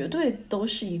它绝对都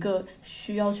是一个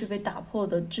需要去被打破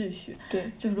的秩序。对，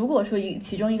就如果说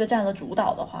其中一个占了主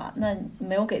导的话，那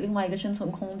没有给另外一个生存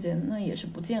空间，那也是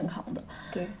不健康的。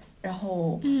对，然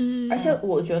后而且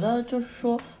我觉得就是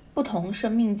说，不同生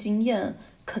命经验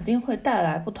肯定会带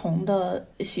来不同的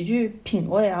喜剧品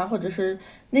味啊，或者是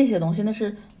那些东西，那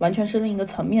是完全是另一个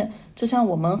层面。就像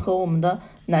我们和我们的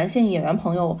男性演员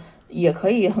朋友也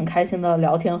可以很开心的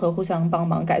聊天和互相帮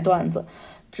忙改段子，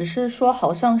只是说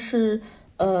好像是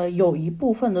有一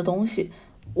部分的东西，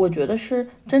我觉得是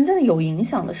真正有影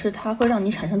响的是它会让你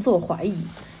产生自我怀疑，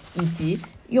以及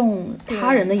用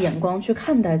他人的眼光去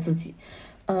看待自己。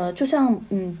就像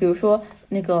比如说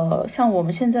那个像我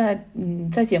们现在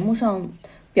在节目上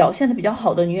表现的比较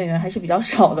好的女演员还是比较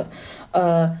少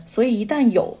的，所以一旦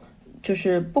有就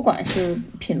是不管是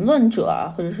评论者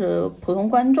啊，或者是普通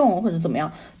观众或者怎么样，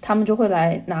他们就会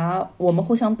来拿我们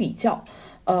互相比较。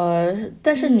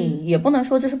但是你也不能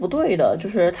说这是不对的，就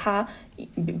是它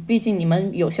毕竟你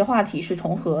们有些话题是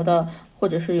重合的，或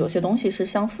者是有些东西是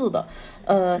相似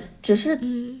的，只是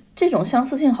这种相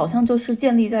似性好像就是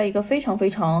建立在一个非常非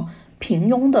常平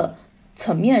庸的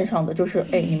层面上的，就是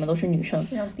你们都是女生，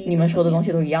你们说的东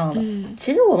西都是一样的。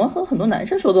其实我们和很多男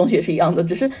生说的东西也是一样的，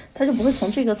只是他就不会从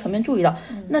这个层面注意到。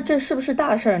那这是不是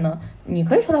大事呢？你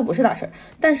可以说它不是大事，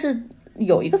但是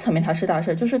有一个层面它是大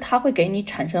事，就是它会给你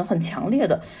产生很强烈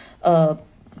的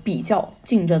比较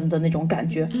竞争的那种感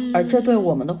觉，而这对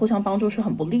我们的互相帮助是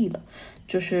很不利的。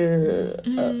就是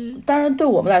当然对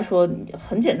我们来说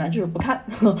很简单，就是不看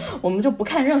我们就不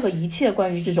看任何一切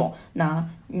关于这种拿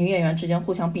女演员之间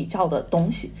互相比较的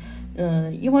东西。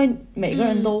因为每个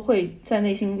人都会在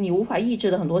内心你无法抑制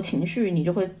的很多情绪，你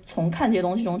就会从看这些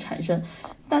东西中产生，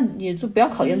但你就不要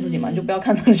考验自己嘛，你就不要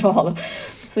看它就好了。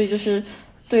所以就是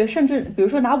对，甚至比如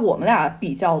说拿我们俩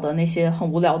比较的那些很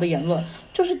无聊的言论，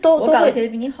就是我搞得写的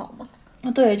比你好嘛。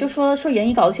对，就说颜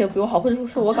怡搞得写的比我好，或者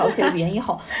说我搞得写的比颜怡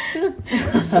好，就是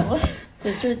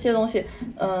对这些东西，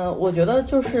我觉得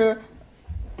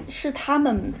是他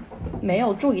们没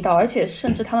有注意到，而且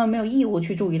甚至他们没有义务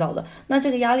去注意到的，那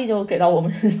这个压力就给到我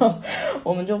们身上，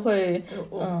我们就会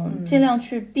尽量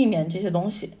去避免这些东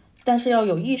西，但是要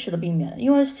有意识的避免。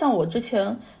因为像我之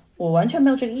前我完全没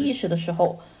有这个意识的时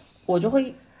候，我就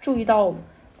会注意到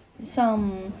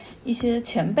像一些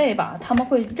前辈吧，他们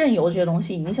会任由这些东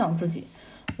西影响自己，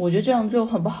我觉得这样就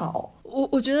很不好。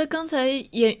我觉得刚才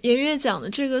颜悦讲的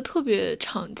这个特别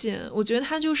常见，我觉得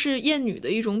它就是厌女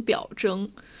的一种表征。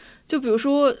就比如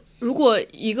说，如果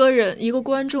一个人、一个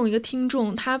观众、一个听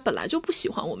众，他本来就不喜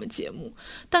欢我们节目，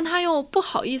但他又不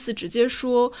好意思直接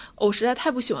说我实在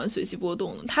太不喜欢随机波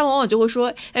动了，他往往就会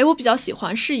说我比较喜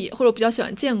欢视野，或者我比较喜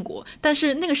欢建国，但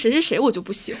是那个谁谁谁我就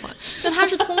不喜欢。那他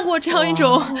是通过这样一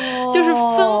种就是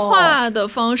分化的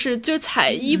方式，就是踩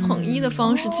一捧一的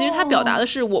方式，其实他表达的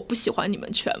是我不喜欢你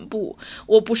们全部，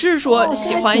我不是说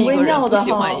喜欢一个人不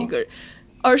喜欢一个人，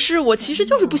而是我其实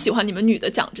就是不喜欢你们女的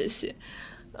讲这些。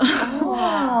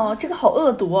这个好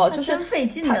恶毒哦！就是费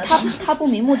劲的，他不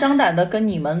明目张胆的跟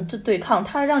你们对抗，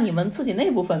他让你们自己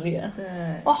内部分裂。对，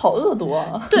哇，好恶毒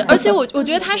啊！对，而且我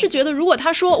觉得他是觉得，如果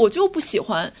他说我就不喜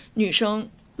欢女生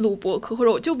录播客，或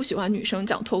者我就不喜欢女生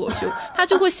讲脱口秀，他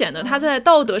就会显得他在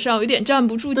道德上有点站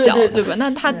不住脚，对吧？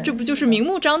那他这不就是明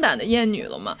目张胆的厌女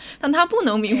了吗？但他不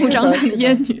能明目张胆的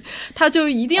厌女，他就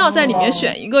一定要在里面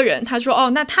选一个人，他说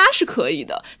那他是可以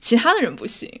的，其他的人不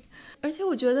行。而且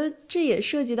我觉得这也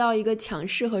涉及到一个强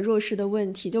势和弱势的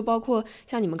问题，就包括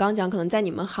像你们刚讲，可能在你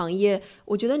们行业，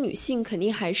我觉得女性肯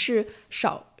定还是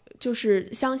少，就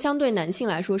是相对男性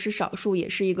来说是少数，也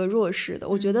是一个弱势的。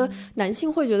我觉得男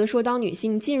性会觉得说，当女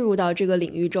性进入到这个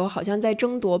领域之后，好像在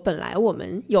争夺本来我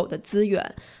们有的资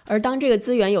源，而当这个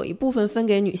资源有一部分分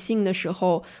给女性的时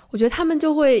候，我觉得他们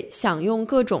就会想用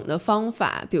各种的方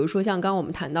法，比如说像刚刚我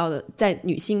们谈到的，在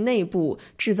女性内部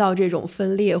制造这种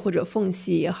分裂或者缝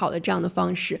隙也好的这样的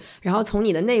方式，然后从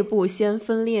你的内部先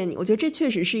分裂你。我觉得这确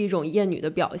实是一种厌女的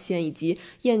表现，以及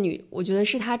厌女我觉得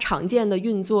是她常见的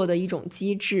运作的一种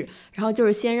机制，然后就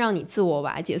是先让你自我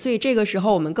瓦解，所以这个时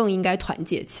候我们更应该团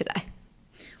结起来。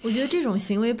我觉得这种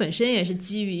行为本身也是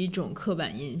基于一种刻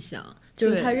板印象，就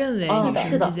是他认为女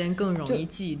生之间更容易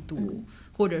嫉妒，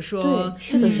或者说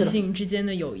女性之间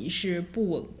的友谊是不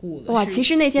稳固的。哇，其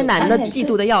实那些男的嫉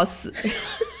妒的要死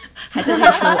还在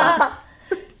那说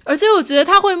而且我觉得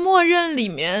他会默认里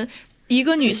面一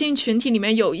个女性群体里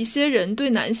面有一些人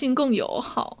对男性更友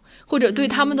好，或者对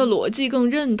他们的逻辑更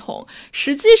认同，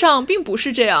实际上并不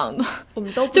是这样的。我们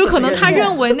都就可能他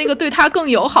认为那个对他更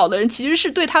友好的人其实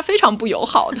是对他非常不友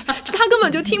好的，这他根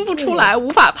本就听不出来，无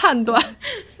法判断。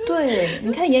对，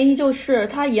你看颜怡就是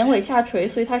他眼尾下垂，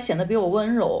所以他显得比我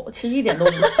温柔，其实一点都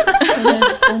不是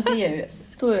攻击演员。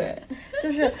对，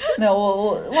就是没有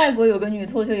我外国有个女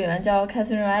脱口秀演员叫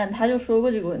Catherine Ryan， 她就说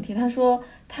过这个问题，她说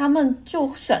他们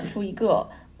就选出一个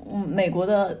美国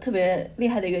的特别厉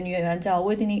害的一个女演员叫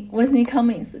Whitney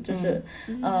Cummings， 就是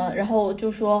然后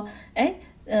就说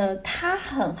她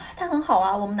很好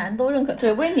啊，我们男都认可她。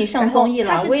对，维尼上综艺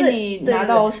了，维尼拿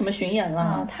到什么巡演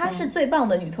了，她是最棒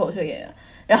的女脱口秀演员。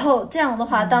然后这样的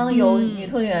话，当有女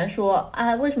脱口秀演员说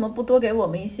为什么不多给我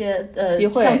们一些机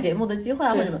会上节目的机会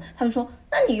啊，或者什么，他们说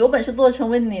那你有本事做成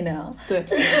Whitney 那样。对，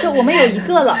就我们有一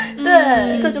个了，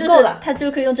对，一个就够了，他就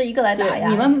可以用这一个来打压。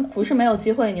你们不是没有机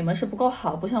会，你们是不够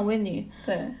好，不像 Whitney。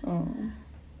对，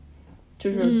就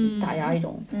是打压一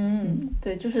种，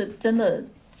对，就是真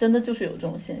的就是有这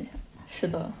种现象。是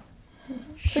的。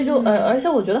所以就而且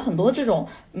我觉得很多这种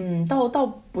倒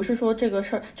不是说这个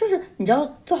事儿，就是你知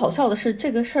道最好笑的是这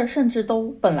个事儿甚至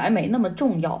都本来没那么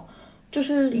重要，就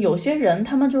是有些人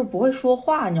他们就是不会说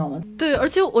话，你知道吗？对，而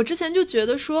且我之前就觉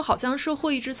得说好像社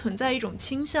会一直存在一种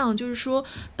倾向，就是说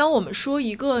当我们说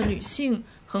一个女性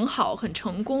很好很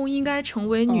成功，应该成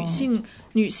为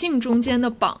女性中间的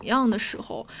榜样的时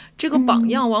候，这个榜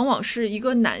样往往是一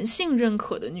个男性认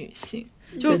可的女性。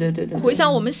就回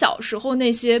想我们小时候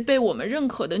那些被我们认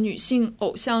可的女性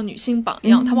偶像、女性榜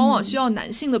样，它往往需要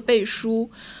男性的背书。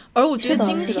而我觉得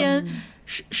今天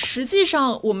实际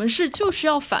上我们就是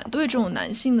要反对这种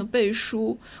男性的背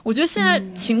书。我觉得现在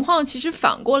情况其实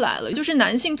反过来了，就是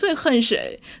男性最恨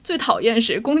谁最讨厌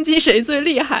谁攻击谁最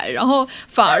厉害，然后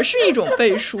反而是一种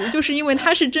背书，就是因为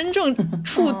他是真正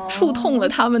触痛了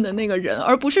他们的那个人，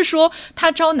而不是说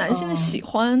他招男性的喜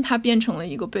欢，他变成了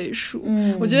一个背书。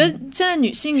我觉得现在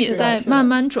女性也在慢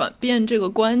慢转变这个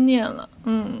观念了。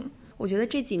我觉得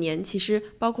这几年其实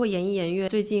包括颜怡颜悦，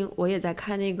最近我也在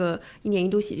看那个一年一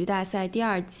度喜剧大赛第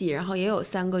2季，然后也有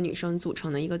3个女生组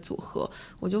成的一个组合，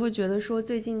我就会觉得说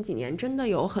最近几年真的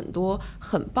有很多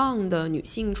很棒的女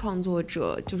性创作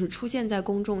者就是出现在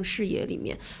公众视野里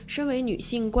面。身为女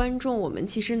性观众，我们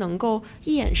其实能够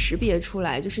一眼识别出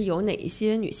来，就是有哪一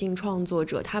些女性创作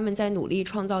者她们在努力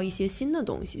创造一些新的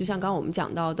东西，就像刚刚我们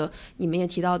讲到的，你们也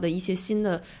提到的一些新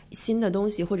的东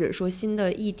西，或者说新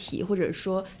的议题，或者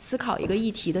说思考一个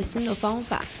议题的新的方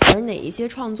法，而哪一些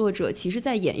创作者其实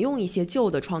在沿用一些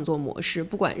旧的创作模式，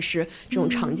不管是这种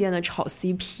常见的炒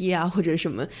CP 啊，或者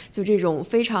什么，就这种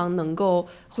非常能够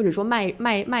或者说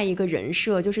卖一个人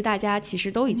设，就是大家其实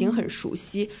都已经很熟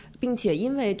悉，并且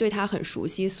因为对他很熟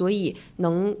悉，所以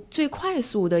能最快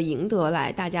速的赢得来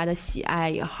大家的喜爱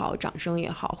也好，掌声也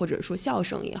好，或者说笑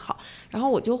声也好。然后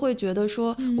我就会觉得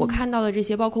说，我看到的这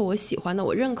些包括我喜欢的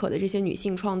我认可的这些女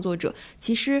性创作者，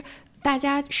其实大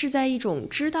家是在一种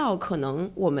知道可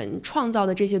能我们创造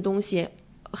的这些东西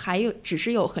只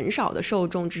是有很少的受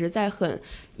众，只是在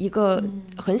一个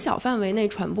很小范围内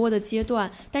传播的阶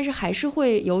段，但是还是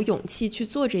会有勇气去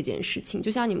做这件事情。就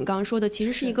像你们刚刚说的，其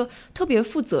实是一个特别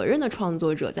负责任的创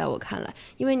作者，在我看来，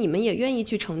因为你们也愿意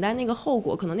去承担那个后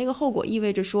果，可能那个后果意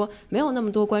味着说没有那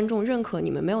么多观众认可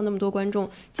你们，没有那么多观众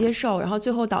接受，然后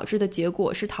最后导致的结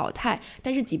果是淘汰。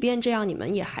但是即便这样，你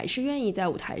们也还是愿意在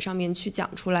舞台上面去讲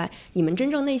出来你们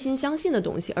真正内心相信的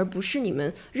东西，而不是你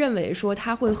们认为说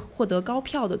他会获得高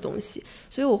票的东西。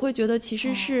所以我会觉得其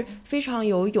实是非常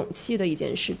有勇气的一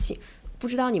件事情。不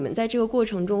知道你们在这个过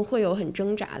程中会有很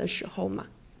挣扎的时候吗？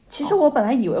其实我本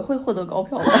来以为会获得高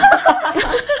票的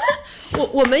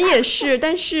我们也是，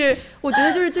但是我觉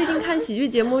得就是最近看喜剧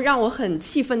节目让我很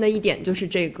气愤的一点就是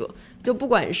这个，就不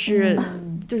管是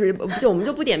就我们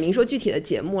就不点名说具体的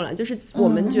节目了，就是我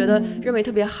们觉得认为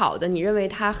特别好的，你认为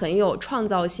它很有创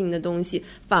造性的东西，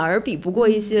反而比不过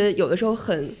一些有的时候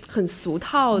很俗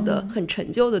套的很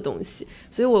陈旧的东西，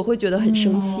所以我会觉得很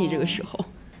生气这个时候。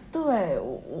对，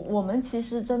我们其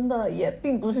实真的也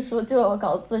并不是说就要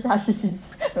搞自杀式袭击，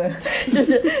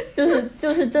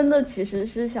就是真的其实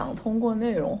是想通过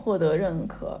内容获得认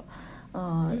可，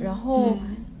然后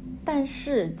但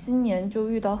是今年就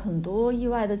遇到很多意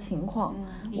外的情况，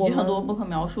以及很多不可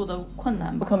描述的困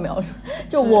难，不可描述，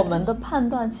就我们的判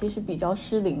断其实比较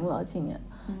失灵了今年，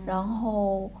然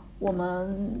后我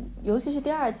们尤其是第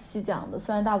2期讲的，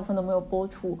虽然大部分都没有播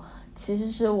出，其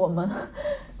实是我们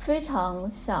非常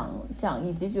想讲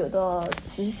以及觉得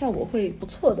其实效果会不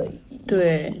错的一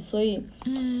期，所以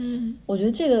我觉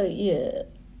得这个也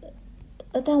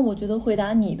但我觉得回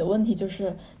答你的问题就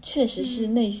是确实是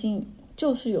内心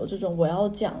就是有这种我要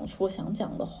讲出我想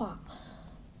讲的话，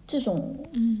这种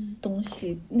东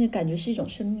西那感觉是一种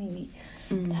生命力，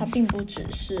它并不只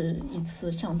是一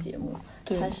次上节目，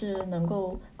它是能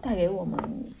够带给我们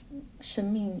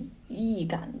生命意义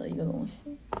感的一个东西，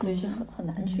所以是很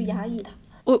难去压抑它。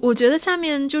我觉得下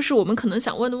面就是我们可能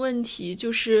想问的问题，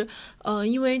就是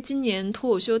因为今年脱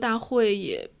口秀大会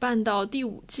也办到第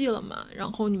5季了嘛，然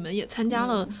后你们也参加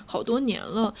了好多年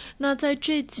了，那在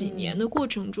这几年的过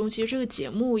程中，其实这个节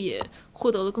目也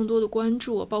获得了更多的关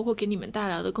注，包括给你们带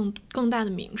来了更大的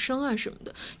名声啊什么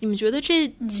的。你们觉得这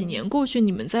几年过去，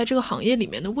你们在这个行业里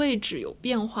面的位置有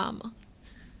变化吗？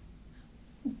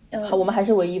我们还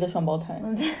是唯一的双胞胎。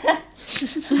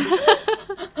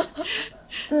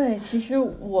对，其实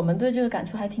我们对这个感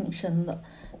触还挺深的，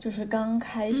就是刚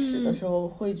开始的时候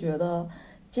会觉得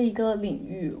这个领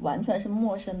域完全是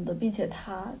陌生的，并且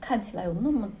它看起来有那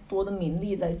么多的名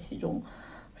利在其中，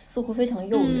似乎非常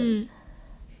诱人。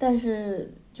但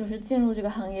是就是进入这个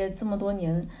行业这么多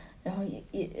年，然后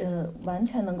也完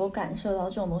全能够感受到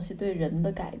这种东西对人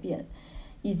的改变，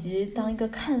以及当一个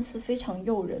看似非常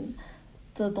诱人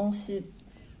的东西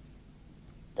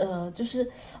就是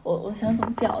我想怎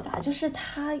么表达，就是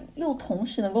它又同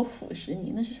时能够腐蚀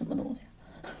你，那是什么东西？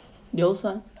硫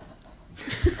酸。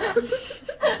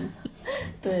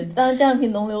对，当这样一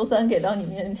瓶浓硫酸给到你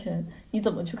面前，你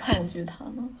怎么去抗拒它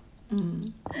呢？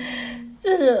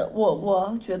就是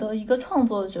我觉得一个创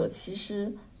作者其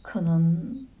实可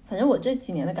能，反正我这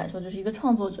几年的感受就是，一个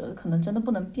创作者可能真的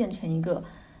不能变成一个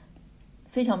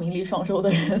非常名利双收的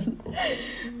人，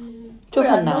不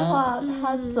然的话，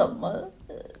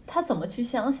他怎么去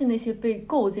相信那些被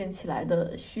构建起来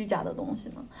的虚假的东西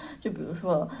呢？就比如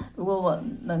说，如果我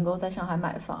能够在上海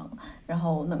买房，然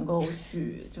后能够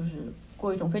去就是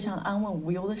过一种非常安稳无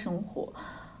忧的生活，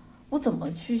我怎么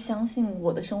去相信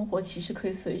我的生活其实可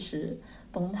以随时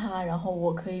崩塌，然后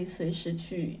我可以随时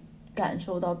去感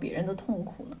受到别人的痛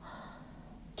苦呢？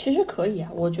其实可以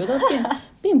啊，我觉得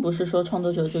并不是说创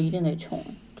作者就一定得穷，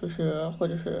就是或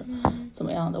者是怎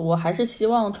么样的，我还是希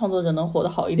望创作者能活得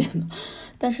好一点的。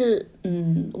但是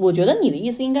我觉得你的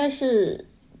意思应该是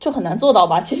就很难做到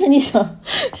吧。其实你想，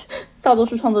大多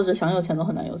数创作者想有钱都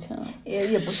很难有钱啊。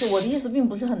也不是，我的意思并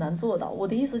不是很难做到，我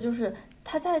的意思就是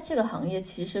他在这个行业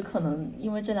其实可能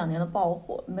因为这2年的爆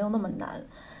火没有那么难，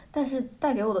但是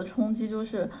带给我的冲击就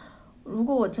是如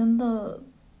果我真的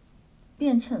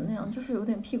变成那样，就是有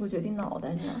点屁股决定脑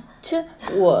袋这样。其实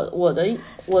我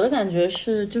的感觉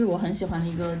是，就是我很喜欢的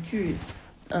一个剧，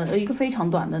一个非常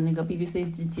短的那个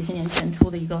BBC 几十年前出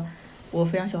的一个我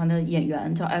非常喜欢的演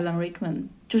员叫 Alan Rickman，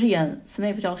 就是演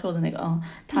Snape 教授的那个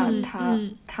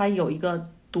他有一个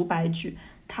独白剧，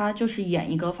他就是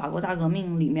演一个法国大革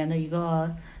命里面的一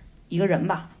个人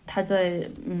吧，他在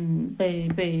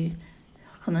被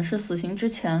可能是死刑之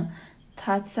前。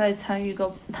他在参与一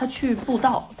个，他去布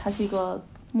道，他是一个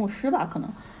牧师吧，可能，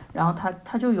然后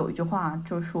他就有一句话，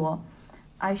就是说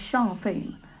 ，I shun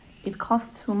fame, it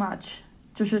costs too much，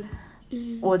 就是，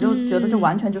我就觉得这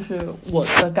完全就是我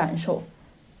的感受。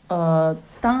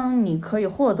当你可以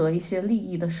获得一些利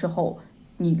益的时候，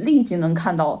你立即能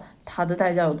看到它的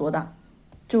代价有多大，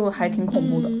就还挺恐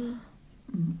怖的。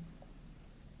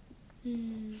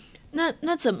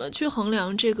那怎么去衡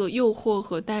量这个诱惑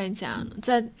和代价呢？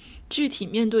在具体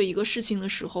面对一个事情的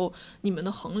时候，你们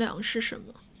的衡量是什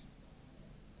么？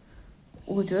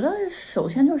我觉得首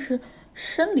先就是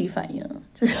生理反应，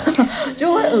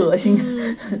就会恶心。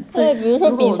对，比如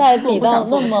说比赛比到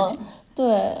那么。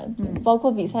对，包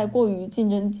括比赛过于竞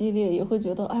争激烈，也会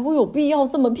觉得，哎，我有必要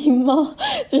这么拼吗？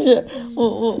就是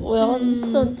我要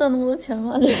挣那么多钱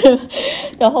吗？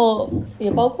然后也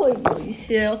包括有一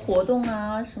些活动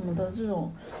啊什么的，这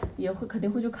种也肯定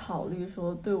会去考虑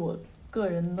说，对我个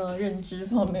人的认知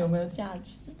方面有没有价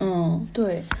值。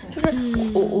对，就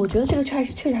是我觉得这个确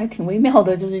实还挺微妙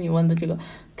的，就是你问的这个，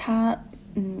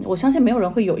我相信没有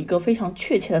人会有一个非常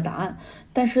确切的答案，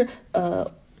但是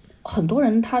很多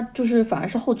人他就是反而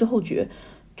是后知后觉，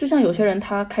就像有些人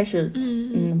他开始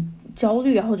焦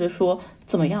虑啊，或者说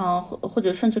怎么样啊，或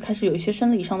者甚至开始有一些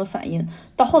生理上的反应，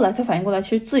到后来才反应过来，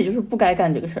其实自己就是不该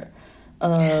干这个事儿。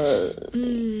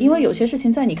因为有些事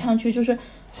情在你看上去就是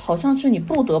好像是你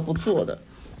不得不做的。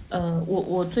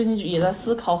我最近也在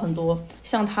思考很多，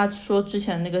像他说之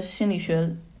前那个心理学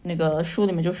那个书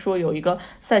里面就说有一个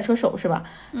赛车手是吧，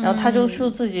然后他就说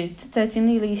自己在经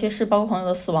历了一些事，包括朋友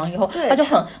的死亡以后，他就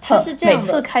很每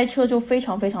次开车就非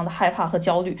常非常的害怕和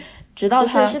焦虑，直到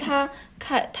他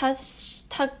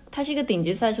是一个顶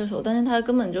级赛车手，但是他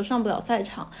根本就上不了赛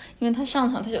场，因为他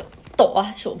上场他就抖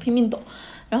啊，手拼命抖。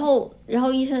然后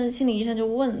心理医生就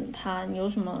问他你有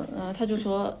什么，他就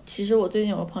说其实我最近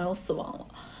有个朋友死亡了，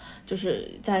就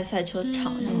是在赛车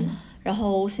场上。然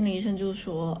后心理医生就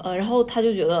说，然后他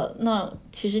就觉得，那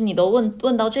其实你都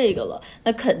问到这个了，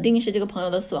那肯定是这个朋友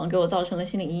的死亡给我造成了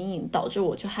心理阴影，导致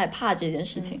我去害怕这件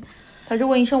事情。他就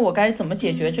问医生，我该怎么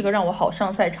解决这个，让我好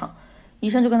上赛场。医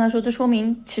生就跟他说，这说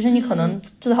明其实你可能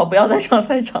最好不要再上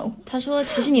赛场。他说，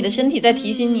其实你的身体在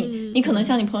提醒你，你可能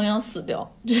像你朋友一样死掉。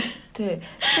对，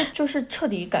这就是彻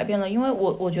底改变了。因为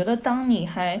我觉得当你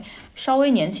还稍微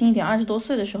年轻一点，20多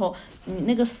岁的时候，你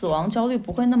那个死亡焦虑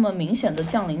不会那么明显的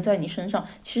降临在你身上。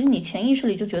其实你潜意识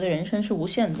里就觉得人生是无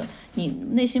限的，你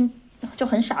内心就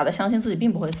很傻的相信自己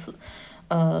并不会死。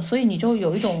所以你就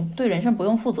有一种对人生不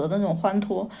用负责的那种欢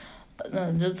脱。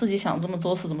就自己想这么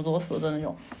作死怎么作死的那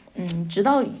种。直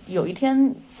到有一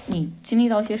天你经历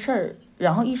到一些事儿，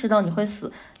然后意识到你会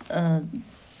死，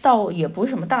倒也不是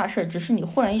什么大事，只是你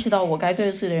忽然意识到我该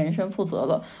对自己的人生负责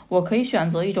了，我可以选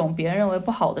择一种别人认为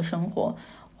不好的生活，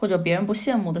或者别人不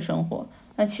羡慕的生活。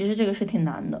但其实这个是挺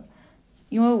难的，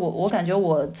因为我感觉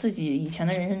我自己以前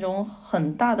的人生中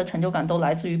很大的成就感都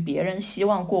来自于别人希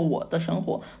望过我的生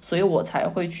活，所以我才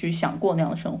会去想过那样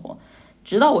的生活，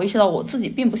直到我意识到我自己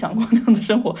并不想过那样的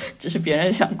生活，只是别人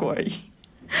想过而已。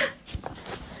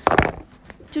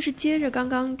就是接着刚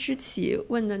刚知琪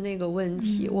问的那个问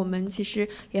题，我们其实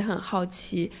也很好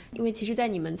奇，因为其实在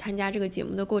你们参加这个节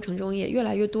目的过程中，也越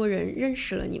来越多人认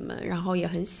识了你们，然后也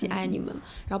很喜爱你们，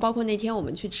然后包括那天我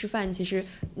们去吃饭，其实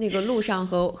那个路上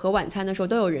和晚餐的时候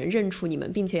都有人认出你们，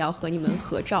并且要和你们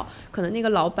合照，可能那个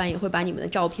老板也会把你们的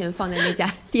照片放在那家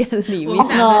店里面，我们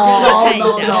看一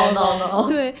下。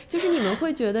对，就是你们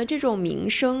会觉得这种名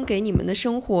声给你们的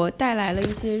生活带来了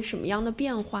一些什么样的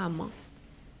变化吗？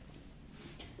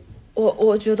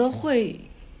我觉得会，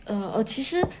其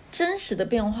实真实的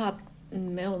变化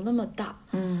没有那么大，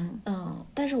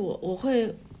但是我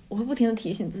会不停的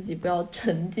提醒自己不要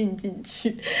沉浸进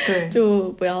去，对，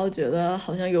就不要觉得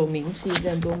好像有名是一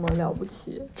件多么了不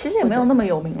起，其实也没有那么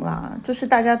有名啦，就是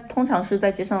大家通常是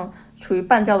在街上处于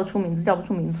半叫得出名字叫不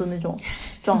出名字那种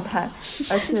状态，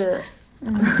而且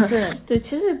对，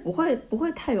其实不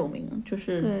会太有名，就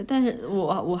是对，但是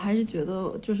我还是觉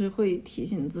得就是会提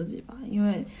醒自己吧，因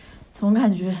为总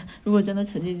感觉如果真的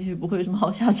沉浸进去不会有什么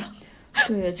好下场。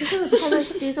对，就是他在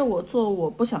吸着我做我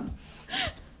不想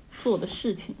做的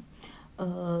事情。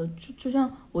就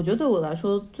像我觉得对我来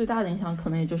说最大的影响可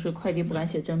能也就是快递不敢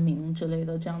写真名之类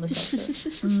的这样的小事，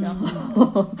然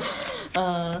后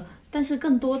但是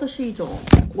更多的是一种，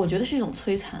我觉得是一种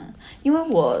摧残，因为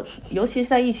我尤其是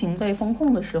在疫情被封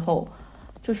控的时候，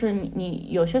就是你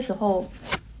有些时候，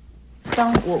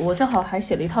当我正好还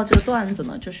写了一套这个段子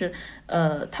呢，就是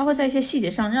它会在一些细节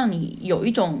上让你有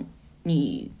一种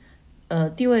你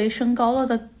地位升高了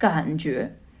的感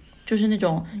觉，就是那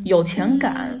种有钱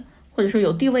感，或者说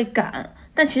有地位感，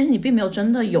但其实你并没有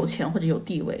真的有钱或者有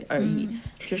地位而已，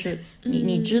就是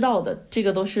你知道的这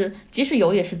个都是即使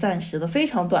有也是暂时的非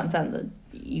常短暂的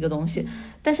一个东西，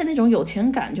但是那种有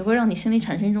钱感就会让你心里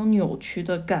产生一种扭曲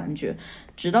的感觉，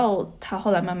直到它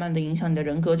后来慢慢的影响你的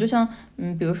人格。就像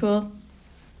比如说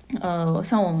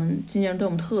像我们经纪人对我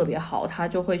们特别好，他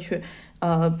就会去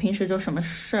平时就什么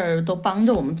事儿都帮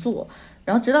着我们做，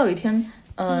然后直到有一天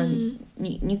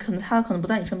你可能他可能不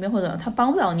在你身边，或者他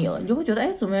帮不了你了，你就会觉得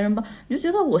怎么没人帮，你就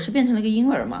觉得我是变成了一个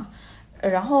婴儿嘛。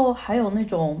然后还有那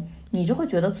种你就会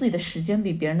觉得自己的时间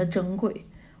比别人的珍贵，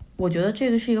我觉得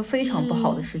这个是一个非常不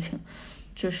好的事情。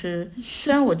就是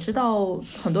虽然我知道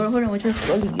很多人会认为这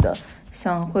是合理的，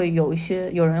像会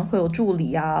有人会有助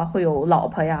理啊，会有老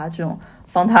婆呀这种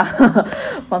帮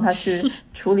他去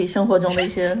处理生活中的一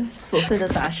些琐碎的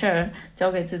杂事儿，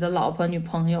交给自己的老婆女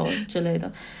朋友之类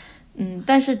的。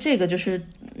但是这个就是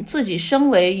自己身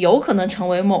为有可能成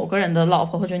为某个人的老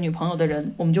婆或者女朋友的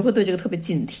人，我们就会对这个特别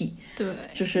警惕。对，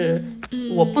就是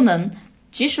我不能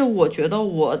即使我觉得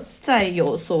我再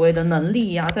有所谓的能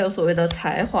力呀，再有所谓的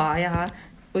才华呀，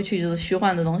委曲就是虚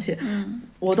幻的东西，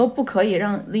我都不可以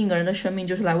让另一个人的生命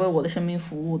就是来为我的生命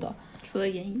服务的。除了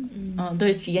颜一，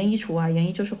对，颜一除外，颜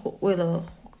一就是为了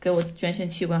给我捐献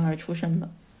器官而出生的，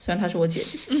虽然她是我姐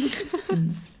姐。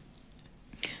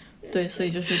对，所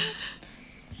以就是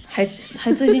还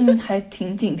最近还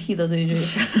挺警惕的对于这个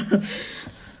事。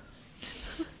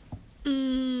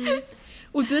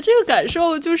我觉得这个感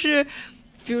受就是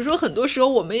比如说很多时候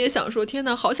我们也想说天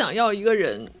哪，好想要一个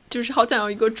人，就是好想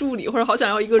要一个助理，或者好想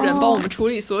要一个人帮我们处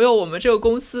理所有我们这个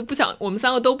公司我们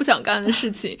3个都不想干的事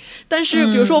情。但是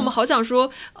比如说我们好想说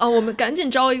我们赶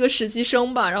紧招一个实习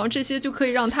生吧，然后这些就可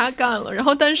以让他干了，然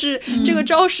后但是这个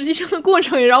招实习生的过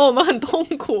程也让我们很痛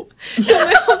苦，就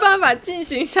没有办法进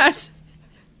行下去。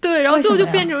对，然后最后就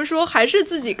变成说还是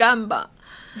自己干吧。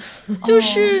就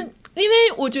是因为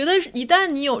我觉得一旦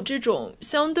你有这种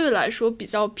相对来说比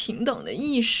较平等的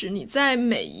意识，你在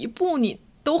每一步你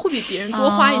都会比别人多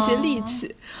花一些力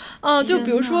气。就比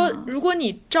如说如果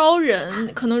你招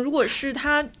人，可能如果是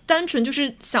他单纯就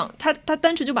是想他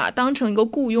单纯就把它当成一个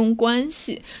雇佣关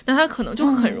系，那他可能就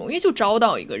很容易就招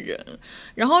到一个人。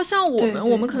然后像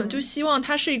我们可能就希望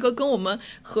他是一个跟我们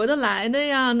合得来的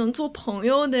呀，能做朋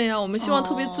友的呀，我们希望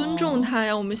特别尊重他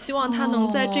呀，我们希望他能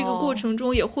在这个过程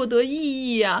中也获得意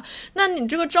义呀。那你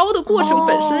这个招的过程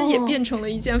本身也变成了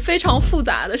一件非常复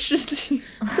杂的事情。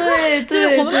对，就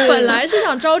是我们本来是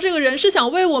想招这个人，是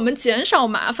想为我们减少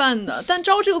麻烦的，但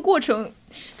招这个过程，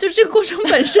就是这个过程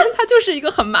本身它就是一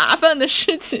个很麻烦的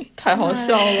事情。太好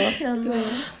笑了。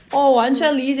对，完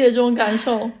全理解这种感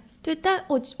受。对，但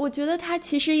我觉得它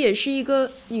其实也是一个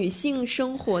女性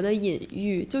生活的隐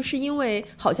喻，就是因为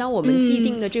好像我们既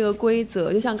定的这个规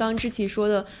则，就像刚刚知琪说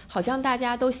的，好像大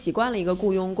家都习惯了一个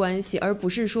雇佣关系，而不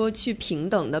是说去平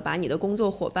等的把你的工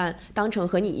作伙伴当成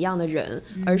和你一样的人，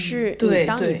而是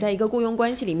当你在一个雇佣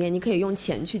关系里面，你可以用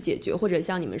钱去解决，或者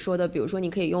像你们说的，比如说你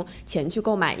可以用钱去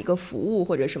购买一个服务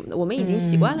或者什么的，我们已经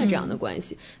习惯了这样的关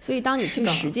系，所以当你去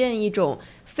实践一种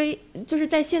就是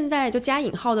在现在就加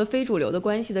引号的非主流的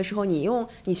关系的时时候，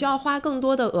你需要花更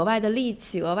多的额外的力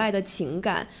气、额外的情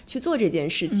感去做这件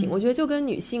事情。我觉得就跟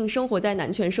女性生活在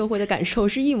男权社会的感受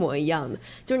是一模一样的，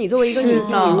就是你作为一个女性，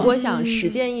你如果想实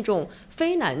践一种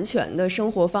非男权的生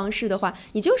活方式的话，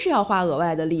你就是要花额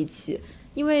外的力气。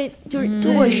因为就是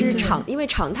如果是因为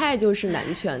常态就是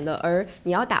男权的，而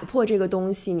你要打破这个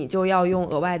东西，你就要用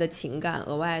额外的情感、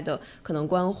额外的可能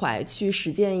关怀去实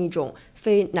践一种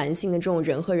非男性的这种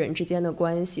人和人之间的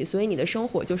关系，所以你的生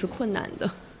活就是困难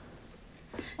的。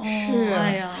是，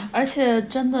哎呀，而且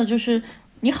真的就是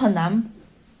你很难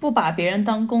不把别人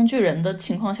当工具人的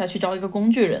情况下去招一个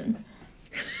工具人。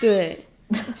对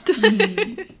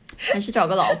对。还是找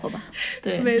个老婆吧。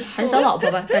对，还是找老婆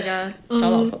吧，大家找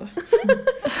老婆吧。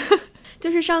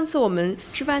就是上次我们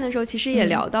吃饭的时候其实也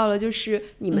聊到了，就是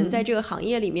你们在这个行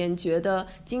业里面觉得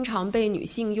经常被女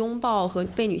性拥抱和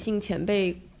被女性前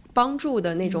辈帮助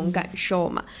的那种感受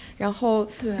嘛。然后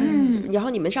对，然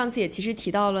后你们上次也其实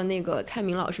提到了那个蔡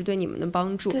明老师对你们的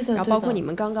帮助，对的，然后包括你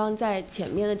们刚刚在前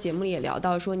面的节目里也聊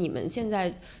到说你们现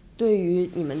在对于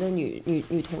你们的女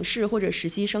同事或者实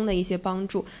习生的一些帮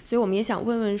助，所以我们也想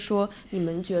问问说，你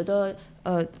们觉得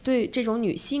对这种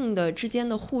女性的之间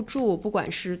的互助，不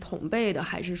管是同辈的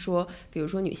还是说比如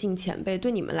说女性前辈，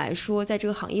对你们来说在这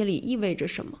个行业里意味着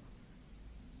什么？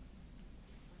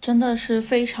真的是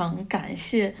非常感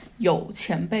谢有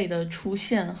前辈的出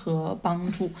现和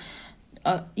帮助。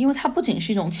因为它不仅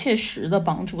是一种切实的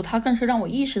帮助，它更是让我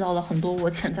意识到了很多我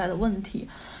潜在的问题。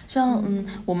像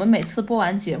我们每次播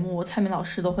完节目，蔡明老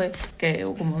师都会给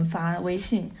我们发微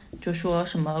信，就说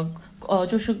什么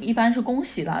就是一般是恭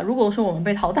喜啦，如果说我们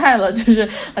被淘汰了，就是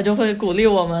他就会鼓励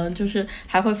我们，就是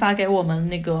还会发给我们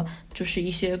那个就是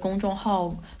一些公众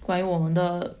号关于我们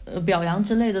的表扬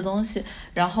之类的东西，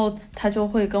然后他就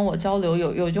会跟我交流。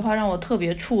有一句话让我特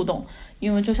别触动，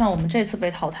因为就像我们这次被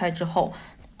淘汰之后，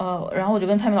然后我就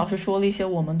跟蔡明老师说了一些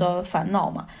我们的烦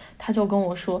恼嘛，他就跟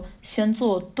我说先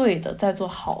做对的再做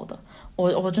好的。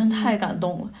我真太感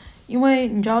动了。因为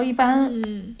你知道一般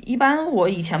我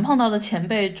以前碰到的前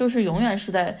辈就是永远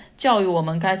是在教育我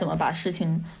们该怎么把事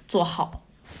情做好。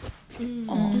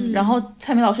然后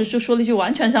蔡明老师就说了一句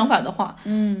完全相反的话，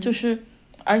就是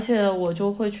而且我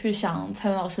就会去想蔡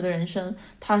明老师的人生，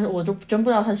我就真不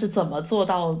知道他是怎么做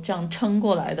到这样撑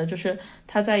过来的，就是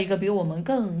他在一个比我们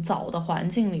更早的环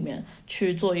境里面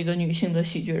去做一个女性的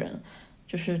喜剧人，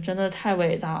就是真的太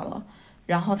伟大了。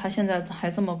然后他现在还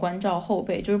这么关照后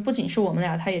辈，就是不仅是我们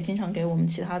俩，他也经常给我们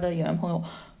其他的演员朋友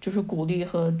就是鼓励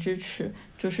和支持，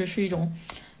是一种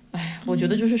我觉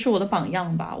得是我的榜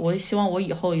样吧。我希望我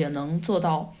以后也能做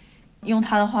到，用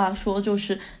他的话说就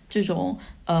是这种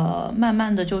慢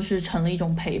慢的就是成了一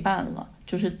种陪伴了，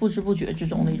就是不知不觉之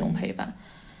中的一种陪伴。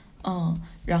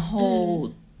然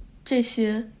后这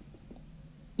些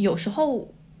有时候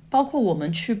包括我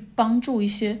们去帮助一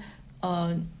些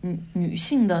女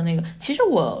性的那个，其实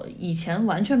我以前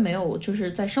完全没有就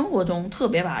是在生活中特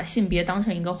别把性别当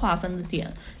成一个划分的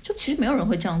点，就其实没有人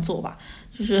会这样做吧，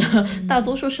就是大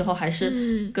多数时候还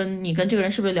是跟这个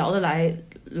人是不是聊得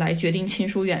来决定亲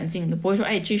疏远近的，不会说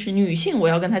这是女性我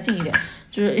要跟她近一点，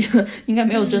就是应该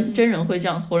没有真人会这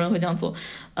样，活人会这样做。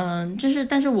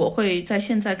但是我会在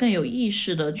现在更有意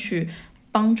识的去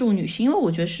帮助女性，因为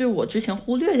我觉得是我之前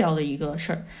忽略掉的一个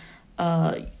事儿。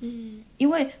因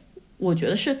为我觉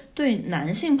得是对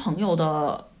男性朋友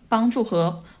的帮助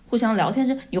和互相聊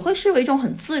天你会视为一种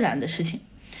很自然的事情，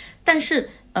但是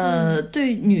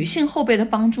对女性后辈的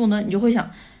帮助呢，你就会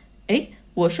想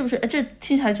我是不是这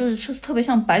听起来就是特别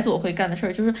像白左会干的事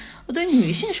儿，就是我对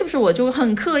女性是不是我就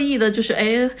很刻意的就是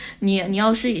你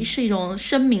要是一种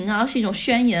声明啊，是一种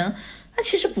宣言，那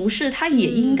其实不是，它也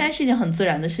应该是一件很自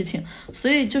然的事情，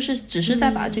所以就是只是在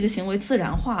把这个行为自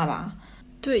然化吧。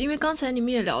对，因为刚才你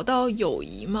们也聊到友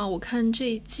谊嘛，我看这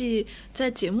一季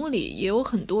在节目里也有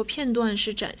很多片段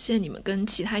是展现你们跟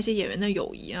其他一些演员的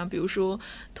友谊啊，比如说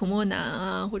涂墨南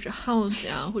啊，或者 House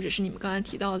啊，或者是你们刚才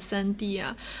提到的3D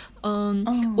啊。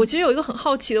我其实有一个很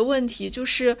好奇的问题，就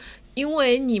是因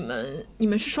为你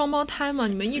们是双胞胎嘛，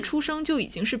你们一出生就已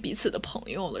经是彼此的朋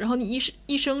友了，然后你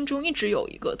一生中一直有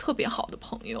一个特别好的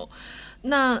朋友，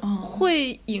那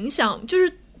会影响就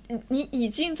是你已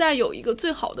经在有一个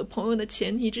最好的朋友的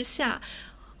前提之下，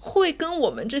会跟我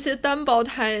们这些单胞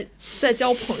胎在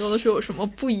交朋友的时候有什么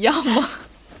不一样吗？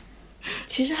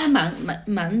其实还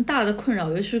蛮大的困扰，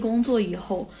尤其是工作以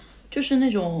后，就是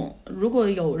那种如果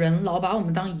有人老把我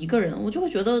们当一个人，我就会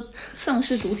觉得丧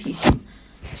失主体性，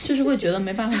就是会觉得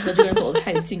没办法和这个人走得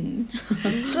太近。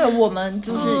对，我们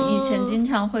就是以前经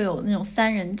常会有那种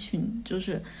3人群，就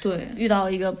是对遇到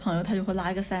一个朋友他就会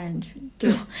拉一个3人群，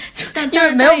对，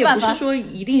但没有也不是说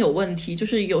一定有问题，就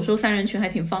是有时候3人群还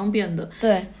挺方便的。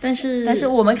对，但是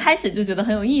我们开始就觉得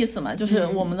很有意思嘛，就是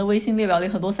我们的微信列表里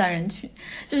很多3人群，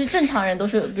就是正常人都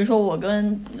是，比如说我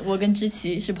跟知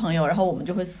琪是朋友，然后我们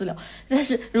就会私聊，但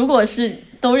是如果是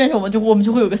都认识我们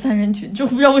就会有个3人群，就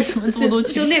不知道为什么这么多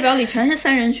群，就列表里全是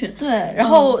3人群。对，然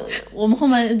后我们后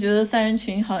面觉得3人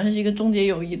群好像是一个终结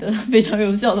友谊的非常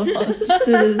有效的方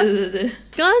式。对。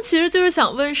刚才其实就是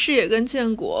想问视野跟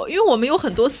建国，因为我们有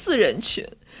很多4人群，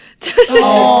就是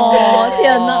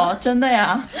天哪，真的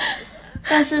呀？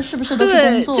但是是不是都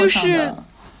是工作上的？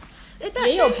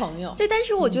也有朋友。对，但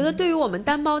是我觉得对于我们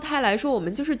单胞胎来说，我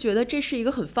们就是觉得这是一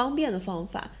个很方便的方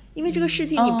法。因为这个事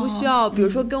情你不需要，比如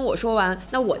说跟我说完，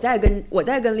那我再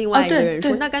跟另外一个人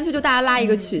说，那干脆就大家拉一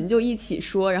个群，就一起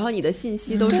说，然后你的信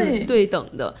息都是对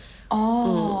等的。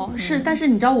是，但是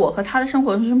你知道我和他的生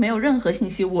活是没有任何信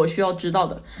息我需要知道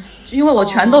的，因为我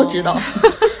全都知道，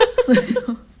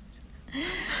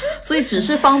所以只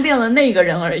是方便了那个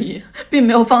人而已，并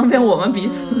没有方便我们彼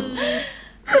此。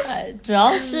主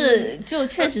要是就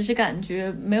确实是感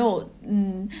觉没有，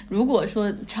如果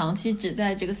说长期只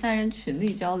在这个3人群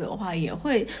里交流的话，也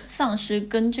会丧失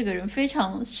跟这个人非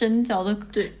常深交的，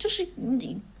对，就是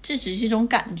你这只是一种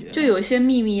感觉，就有一些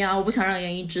秘密啊，我不想让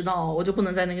妍一知道，我就不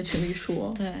能在那个群里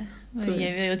说。对，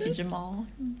演员有几只猫，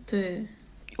对。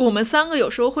我们3个有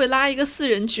时候会拉一个4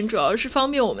人群，主要是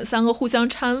方便我们3个互相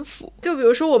搀扶。就比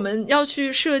如说我们要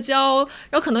去社交，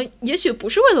然后可能也许不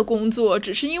是为了工作，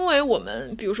只是因为我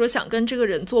们比如说想跟这个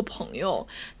人做朋友，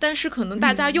但是可能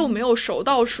大家又没有熟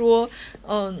到说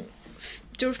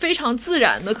就是非常自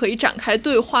然的可以展开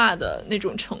对话的那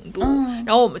种程度，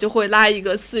然后我们就会拉一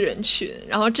个4人群，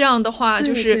然后这样的话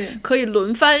就是可以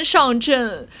轮番上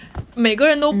阵，每个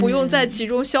人都不用在其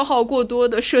中消耗过多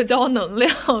的社交能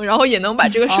量，然后也能把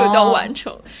这个社交完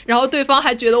成，然后对方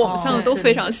还觉得我们3个都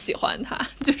非常喜欢他，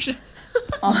就是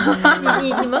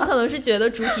你们可能是觉得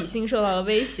主体性受到了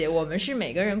威胁，我们是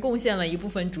每个人贡献了一部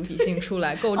分主体性出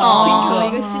来，构成了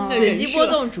一个新的随机波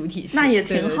动主体性，那也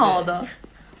挺好的。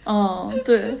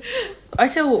对，而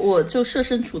且我就设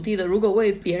身处地的，如果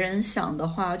为别人想的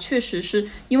话，确实是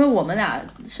因为我们俩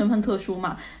身份特殊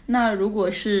嘛。那如果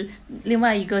是另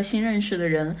外一个新认识的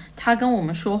人，他跟我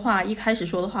们说话，一开始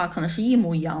说的话可能是一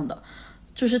模一样的，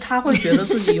就是他会觉得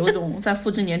自己有种在复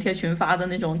制粘贴群发的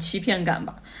那种欺骗感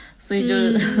吧。所以就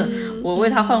是我为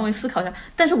他换位思考一下，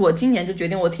但是我今年就决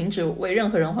定我停止为任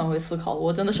何人换位思考，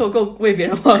我真的受够为别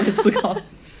人换位思考。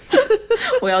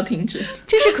我要停止。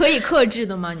这是可以克制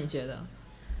的吗？你觉得？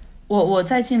我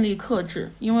在尽力克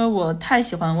制，因为我太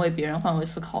喜欢为别人换位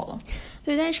思考了。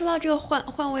对，但是说到这个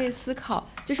换位思考，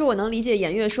就是我能理解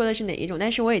颜悦说的是哪一种，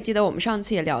但是我也记得我们上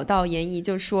次也聊到颜怡，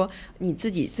就是说你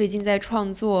自己最近在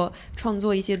创作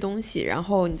一些东西，然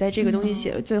后你在这个东西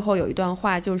写了最后有一段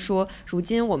话，就是说如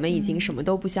今我们已经什么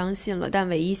都不相信了，但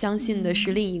唯一相信的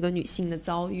是另一个女性的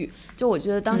遭遇。就我觉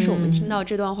得当时我们听到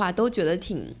这段话都觉得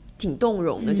挺动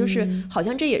容的，就是好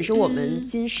像这也是我们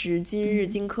今时今日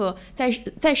今刻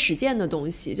在实践的东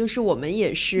西，就是我们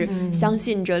也是相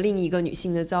信着另一个女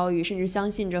性的遭遇，甚至相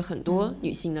信着很多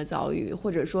女性的遭遇，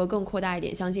或者说更扩大一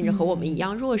点，相信着和我们一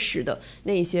样弱势的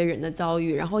那一些人的遭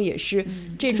遇，然后也是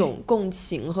这种共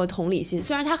情和同理心，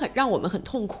虽然它让我们很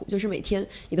痛苦，就是每天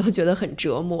你都觉得很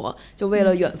折磨，就为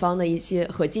了远方的一些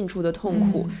和近处的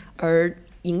痛苦而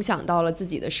影响到了自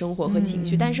己的生活和情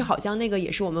绪，但是好像那个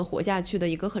也是我们活下去的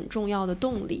一个很重要的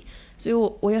动力，所以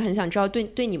我也很想知道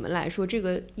对你们来说这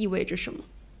个意味着什么。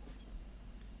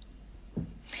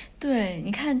对，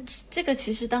你看这个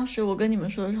其实当时我跟你们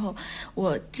说的时候，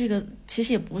我这个其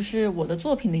实也不是我的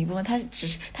作品的一部分，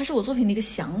它是我作品的一个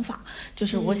想法，就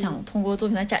是我想通过作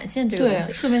品来展现这个东西。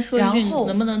对，顺便说一句，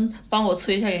能不能帮我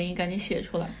催一下原因，赶紧写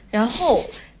出来。然后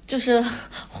就是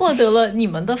获得了你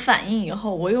们的反应以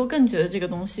后，我又更觉得这个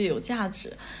东西有价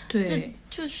值。对，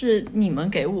就是你们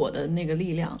给我的那个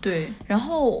力量。对，然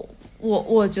后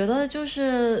我觉得就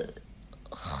是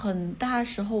很大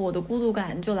时候我的孤独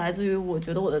感就来自于我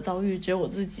觉得我的遭遇只有我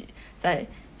自己在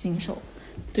经受。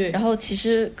对，然后其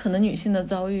实可能女性的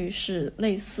遭遇是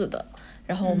类似的，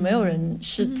然后没有人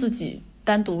是自己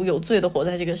单独有罪的活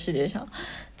在这个世界上，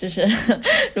就是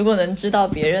如果能知道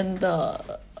别人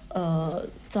的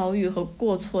遭遇和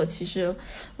过错，其实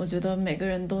我觉得每个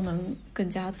人都能更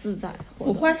加自在。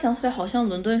我忽然想起来，好像《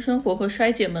伦敦生活》和《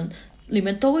衰姐们》里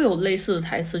面都有类似的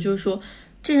台词，就是说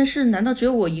这件事难道只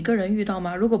有我一个人遇到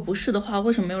吗？如果不是的话，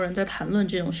为什么没有人在谈论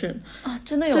这种事啊？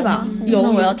真的有对吧？有，那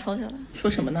我要抄下来。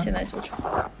说什么呢？现在就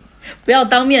抄，不要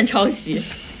当面抄袭。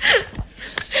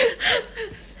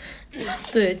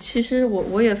对，其实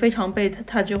我也非常被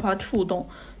他这话触动，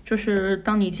就是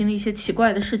当你经历一些奇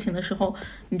怪的事情的时候，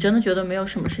你真的觉得没有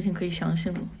什么事情可以相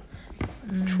信了，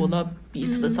除了彼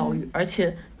此的遭遇，而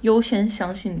且优先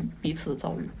相信彼此的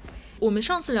遭遇。我们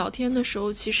上次聊天的时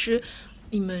候，其实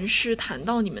你们是谈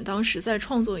到你们当时在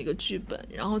创作一个剧本，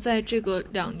然后在这个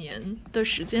2年的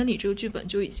时间里，这个剧本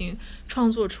就已经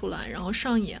创作出来，然后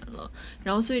上演了。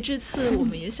然后所以这次我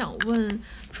们也想问，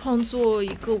创作一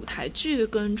个舞台剧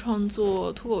跟创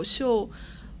作脱口秀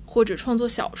或者创作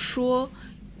小说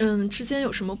之间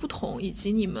有什么不同，以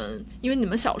及你们因为你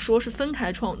们小说是分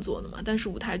开创作的嘛，但是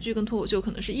舞台剧跟脱口秀可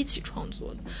能是一起创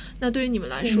作的，那对于你们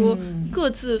来说，各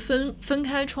自分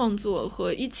开创作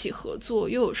和一起合作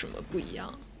又有什么不一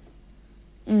样？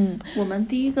我们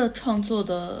第一个创作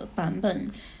的版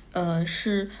本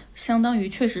是相当于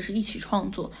确实是一起创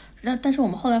作，但是我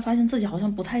们后来发现自己好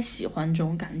像不太喜欢这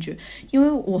种感觉，因为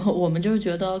我们就是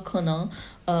觉得可能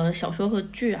小说和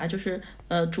剧啊，就是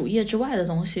主业之外的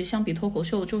东西，相比脱口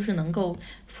秀就是能够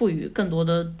赋予更多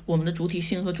的我们的主体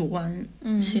性和主观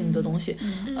性的东西。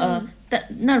但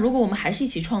那如果我们还是一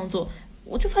起创作，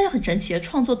我就发现很神奇，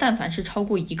创作但凡是超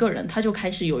过一个人，他就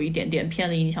开始有一点点偏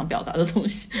离你想表达的东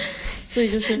西。所以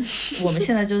就是我们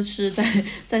现在就是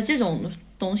在这种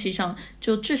东西上，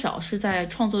就至少是在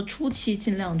创作初期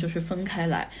尽量就是分开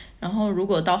来，然后如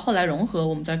果到后来融合，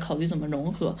我们再考虑怎么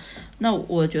融合。那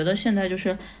我觉得现在就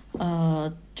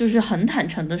是很坦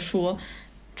诚的说，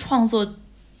创作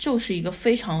就是一个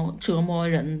非常折磨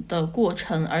人的过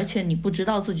程，而且你不知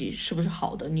道自己是不是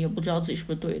好的，你也不知道自己是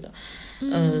不是对的。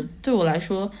对我来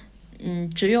说，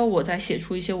只有我在写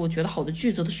出一些我觉得好的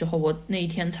句子的时候，我那一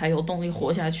天才有动力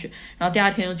活下去，然后第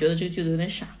二天又觉得这个句子有点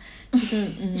傻，就是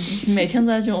每天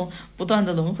在这种不断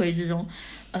的轮回之中。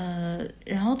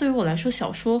然后对于我来说，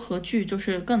小说和剧就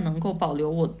是更能够保留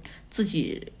我自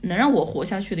己能让我活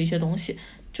下去的一些东西，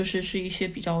是一些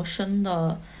比较深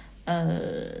的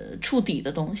触底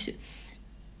的东西。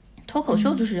脱口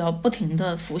秀就是要不停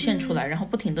的浮现出来，然后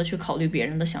不停的去考虑别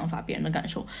人的想法、别人的感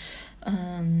受。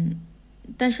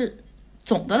但是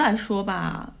总的来说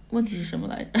吧，问题是什么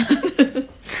来着？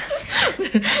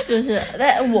就是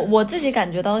我自己感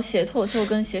觉到写脱口秀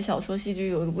跟写小说戏剧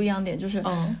有一个不一样点，就是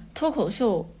脱口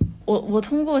秀我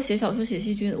通过写小说写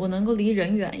戏剧，我能够离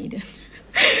人远一点。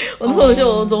我脱口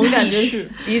秀我总感觉是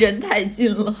离人太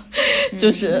近了，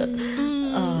就是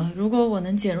如果我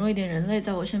能减弱一点人类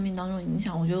在我生命当中影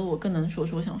响，我觉得我更能说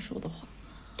出我想说的话。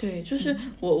对，就是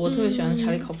我特别喜欢查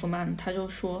理考夫曼，他就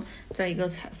说在一个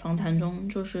访谈中，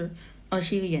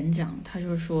是一个演讲，他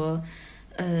就说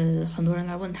很多人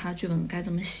来问他剧本该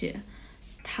怎么写，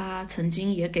他曾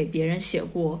经也给别人写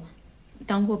过，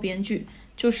当过编剧，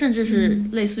就甚至是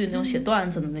类似于那种写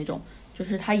段子的那种，就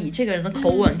是他以这个人的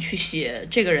口吻去写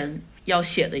这个人要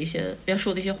写的一些要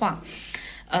说的一些话。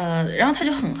然后他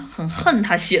就很恨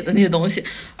他写的那些东西，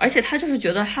而且他就是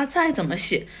觉得他再怎么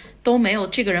写都没有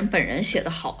这个人本人写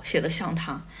的好，写的像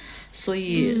他，所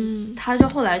以他就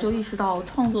后来就意识到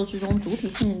创作之中主体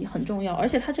性很重要，而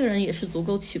且他这个人也是足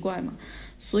够奇怪嘛，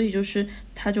所以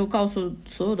他就告诉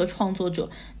所有的创作者，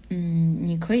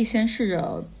你可以先试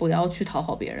着不要去讨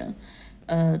好别人，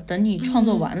等你创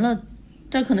作完了，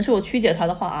这可能是我曲解他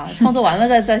的话啊，创作完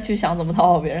了再去想怎么讨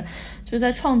好别人，就是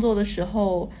在创作的时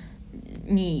候。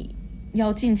你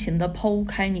要尽情的剖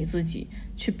开你自己，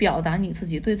去表达你自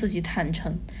己，对自己坦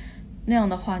诚，那样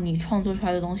的话你创作出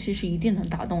来的东西是一定能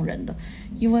打动人的，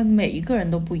因为每一个人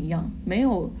都不一样，没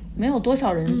有多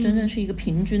少人真正是一个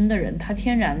平均的人，他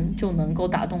天然就能够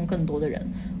打动更多的人。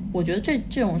我觉得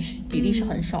这种比例是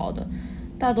很少的，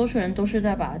大多数人都是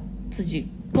在把自己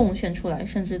贡献出来，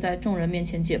甚至在众人面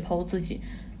前解剖自己，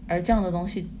而这样的东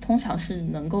西通常是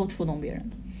能够触动别人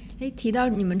的。提到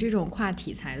你们这种跨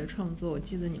题材的创作，我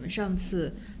记得你们上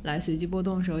次来随机波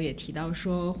动的时候也提到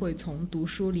说会从读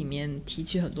书里面提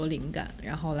取很多灵感，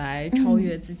然后来超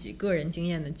越自己个人经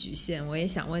验的局限。我也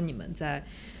想问你们在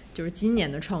就是今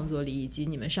年的创作里，以及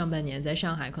你们上半年在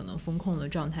上海可能封控的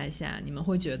状态下，你们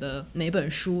会觉得哪本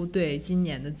书对今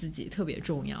年的自己特别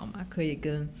重要吗？可以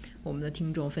跟我们的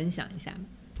听众分享一下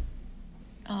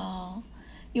吗？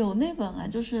有那本啊，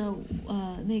就是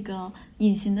那个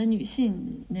隐形的女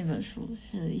性那本书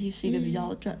是一个比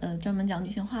较专门讲女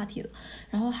性话题的，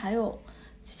然后还有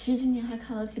其实今年还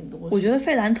看了挺多。我觉得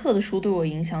费兰特的书对我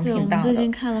影响挺大的。我们最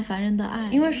近看了《凡人的爱》，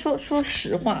因为说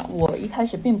实话，我一开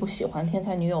始并不喜欢天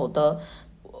才女友的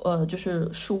就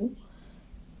是书，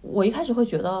我一开始会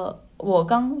觉得我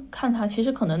刚看他，其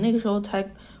实可能那个时候才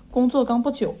工作刚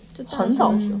不久，就很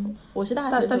早的时候，我是大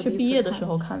学毕业的时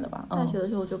候看的吧。大学的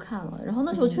时候就看了，然后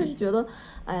那时候确实觉得，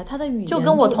他的语言就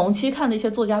跟我同期看的一些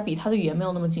作家比，他的语言没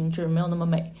有那么精致，没有那么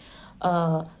美。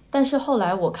但是后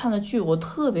来我看了剧，我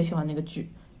特别喜欢那个剧，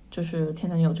就是《天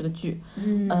才女友》这个剧，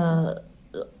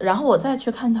然后我再去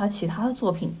看他其他的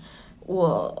作品，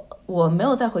我没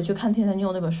有再回去看《天才女友》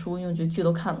那本书，因为我觉得剧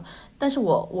都看了，但是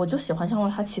我就喜欢上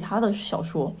了他其他的小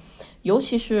说，尤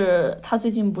其是他最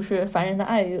近不是《凡人的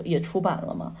爱》也出版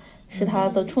了嘛，是他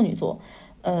的处女作，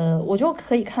我就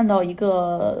可以看到一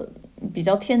个比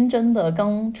较天真的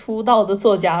刚出道的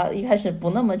作家，一开始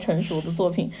不那么成熟的作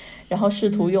品，然后试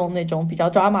图用那种比较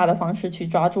抓马的方式去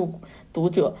抓住读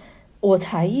者，我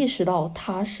才意识到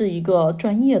他是一个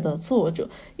专业的作者，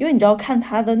因为你知道看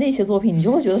他的那些作品，你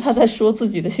就会觉得他在说自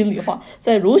己的心里话，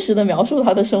在如实的描述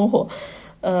他的生活，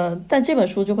但这本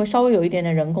书就会稍微有一点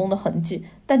点人工的痕迹，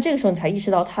但这个时候你才意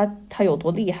识到他有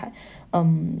多厉害。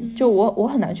就我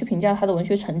很难去评价他的文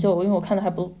学成就，因为我看的还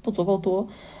不足够多，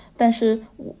但是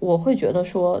我会觉得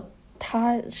说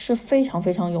他是非常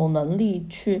非常有能力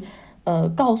去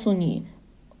告诉你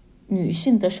女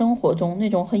性的生活中那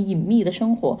种很隐秘的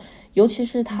生活，尤其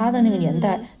是他的那个年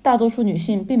代，大多数女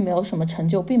性并没有什么成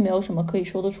就，并没有什么可以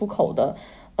说得出口的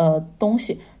东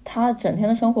西，她整天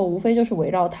的生活无非就是围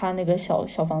绕她那个小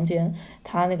房间，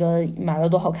她那个买了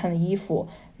多好看的衣服，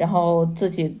然后自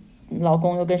己老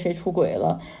公又跟谁出轨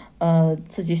了，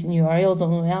自己女儿又怎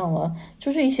么样了，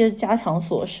就是一些家常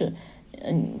琐事。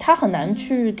她很难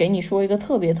去给你说一个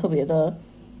特别特别的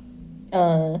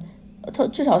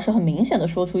至少是很明显的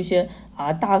说出一些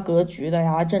大格局的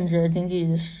呀，政治经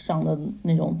济上的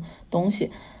那种东西，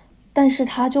但是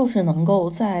她就是能够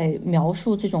在描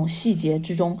述这种细节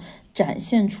之中展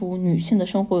现出女性的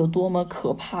生活有多么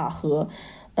可怕，和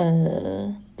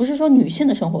不是说女性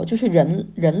的生活，就是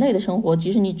人类的生活，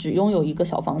即使你只拥有一个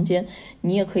小房间，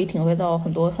你也可以体会到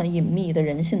很多很隐秘的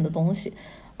人性的东西。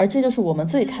而这就是我们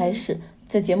最开始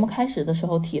在节目开始的时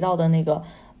候提到的那个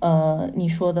你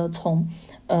说的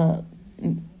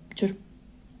就是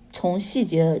从细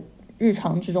节日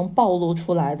常之中暴露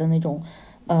出来的那种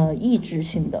意志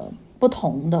性的不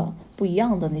同的不一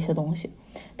样的那些东西，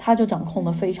他就掌控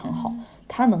得非常好，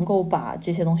他能够把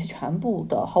这些东西全部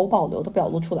的毫无保留的表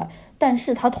露出来，但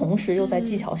是他同时又在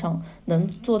技巧上能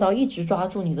做到一直抓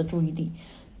住你的注意力，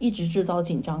一直制造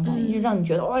紧张感，一直让你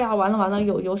觉得哎呀完了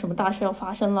有什么大事要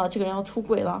发生了，这个人要出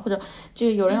轨了，或者这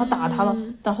个有人要打他了，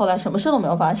但后来什么事都没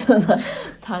有发生了，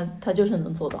他就是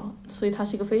能做到，所以他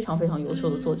是一个非常非常优秀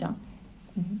的作家。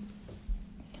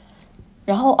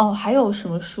然后还有什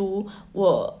么书，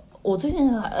我最近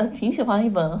挺喜欢一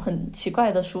本很奇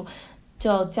怪的书，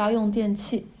叫《家用电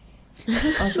器》，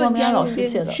是汪明安老师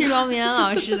写的，是汪明安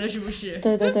老师的，是不是？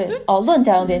对论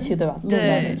家用电器对吧？论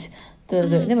家用电器。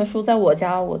对，那本书在我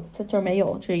家，我在这儿没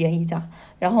有，这是严怡家。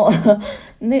然后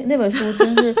那本书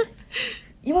真是，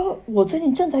因为我最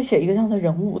近正在写一个这样的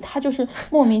人物，他就是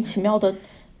莫名其妙的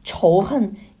仇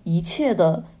恨一切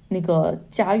的那个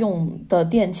家用的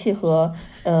电器和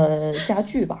家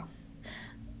具吧。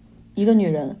一个女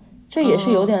人，这也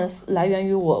是有点来源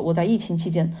于我在疫情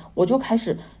期间，我就开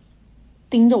始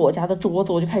盯着我家的桌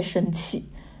子，我就开始生气，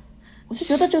我就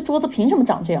觉得这桌子凭什么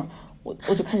长这样。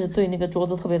我就开始对那个桌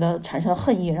子特别的产生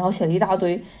恨意，然后写了一大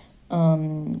堆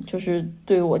就是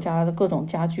对我家的各种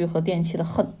家具和电器的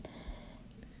恨。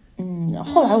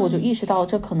后来我就意识到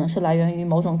这可能是来源于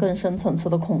某种更深层次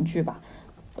的恐惧吧，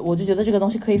我就觉得这个东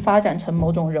西可以发展成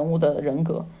某种人物的人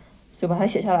格，就把它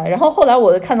写下来。然后后来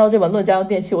我看到这本《论家用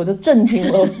电器》，我就震惊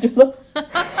了，我觉得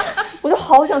我就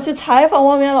好想去采访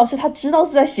汪明安老师，他知道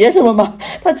自己在写什么吗？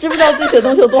他知不知道自己写的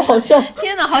东西有多好笑？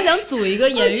天哪，好想组一个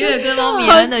颜悦跟汪明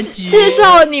安的局，介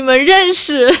绍你们认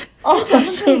识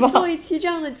是吧？做一期这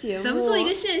样的节目，咱们做一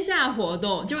个线下活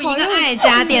动，就是一个爱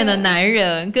家电的男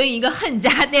人跟一个恨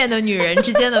家电的女人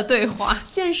之间的对话。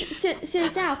线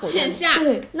下活动，线下。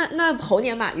那猴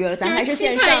年马月了，咱还是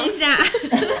线上一下。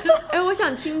哎，我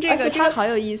想听这个，这个好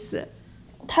有意思。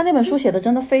他那本书写的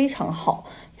真的非常好，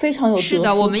非常有哲思。是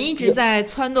的，我们一直在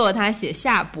撺掇他写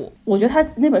下部。我觉得他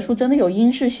那本书真的有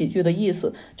英式喜剧的意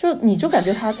思，你就感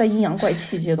觉他在阴阳怪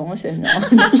气这些东西，你知道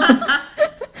吗？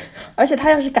而且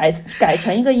他要是改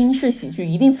成一个英式喜剧，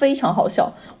一定非常好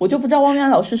笑。我就不知道汪明安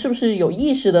老师是不是有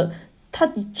意识的，他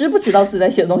知不知道自己在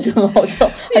写的东西很好笑，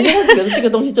还是他觉得这个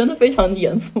东西真的非常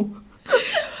严肃？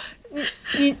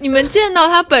你们见到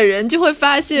他本人就会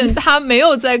发现他没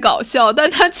有在搞笑，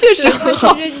但他确实很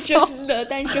好笑，认真的，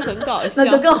但是很搞笑，那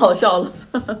就更好笑了。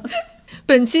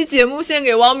本期节目献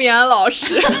给汪明安老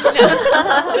师。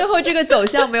最后这个走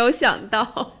向没有想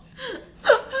到。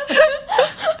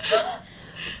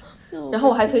然后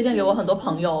我还推荐给我很多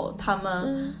朋友，他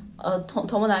们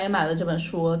童木南也买了这本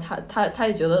书，他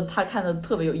也觉得他看的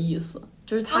特别有意思。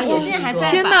就是他也是一个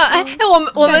天哪！哎，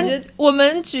我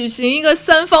们举行一个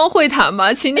3方会谈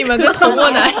吧，请你们跟童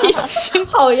墨南一起。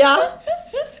好呀，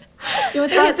因为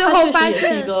而且最后发现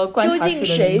现究竟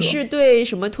谁是对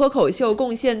什么脱口秀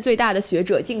贡献最大的学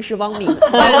者，竟是汪民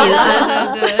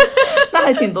安。对，那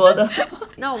还挺多的。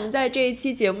那我们在这一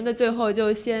期节目的最后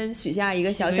就先许下一个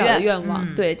小小的愿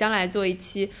望，对，将来做一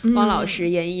期汪老师、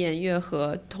颜怡颜悦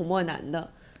和童漠男的。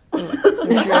就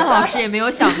是汪老师也没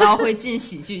有想到会进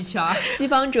喜剧圈，西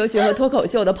方哲学和脱口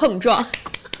秀的碰撞。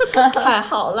太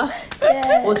好了，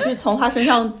我去从他身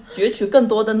上攫取更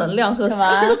多的能量和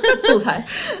素材。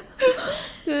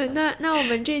对，那我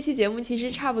们这一期节目其实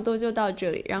差不多就到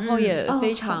这里，然后也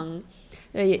非常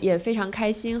也非常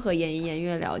开心和颜怡颜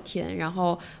悦聊天，然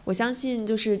后我相信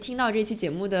就是听到这期节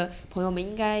目的朋友们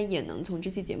应该也能从这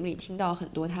期节目里听到很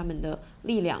多他们的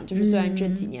力量，就是虽然这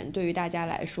几年对于大家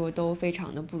来说都非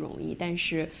常的不容易，但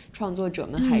是创作者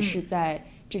们还是在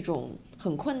这种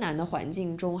很困难的环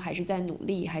境中还是在努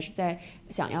力，还是在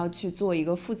想要去做一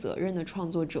个负责任的创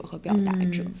作者和表达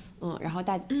者。然后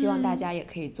希望大家也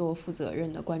可以做负责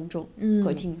任的观众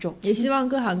和听众，也希望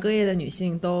各行各业的女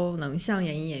性都能像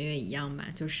颜怡颜悦一样吧，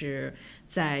就是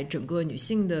在整个女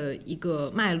性的一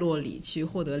个脉络里去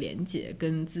获得连结，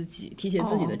跟自己提携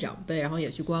自己的长辈，然后也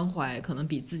去关怀可能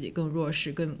比自己更弱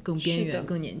势、更边缘、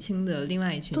更年轻的另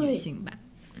外一群女性吧。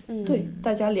对，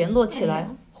大家联络起来，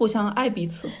互相爱彼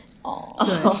此。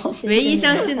对，唯一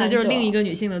相信的就是另一个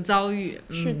女性的遭遇。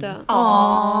是的。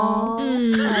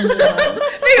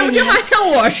为什么这话像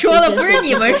我说的，不是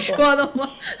你们说的吗？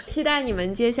期待你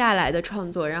们接下来的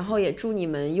创作，然后也祝你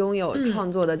们拥有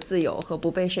创作的自由和不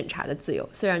被审查的自由，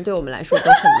虽然对我们来说都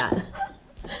很难。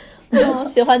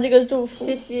喜欢这个祝福，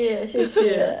谢谢，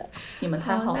你们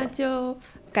太好了。那就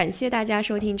感谢大家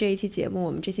收听这一期节目，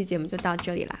我们这期节目就到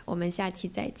这里了，我们下期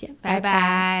再见，拜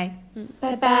拜。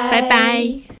拜拜，拜拜。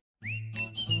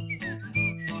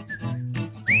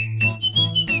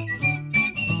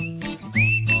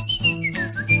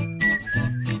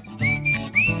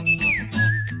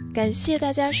感谢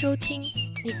大家收听，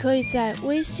你可以在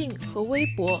微信和微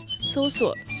博搜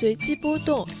索随机波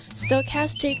动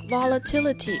Stochastic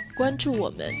Volatility 关注我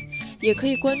们，也可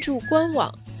以关注官网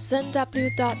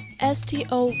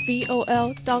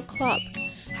www.stovol.club，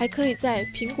 还可以在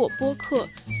苹果播客、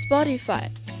Spotify、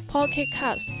Pocket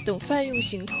Cast 等泛用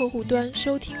型客户端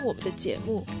收听我们的节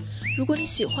目。如果你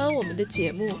喜欢我们的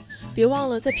节目，别忘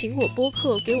了在苹果播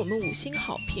客给我们5星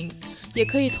好评，也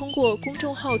可以通过公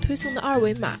众号推送的2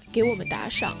维码给我们打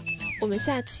赏。我们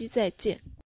下期再见。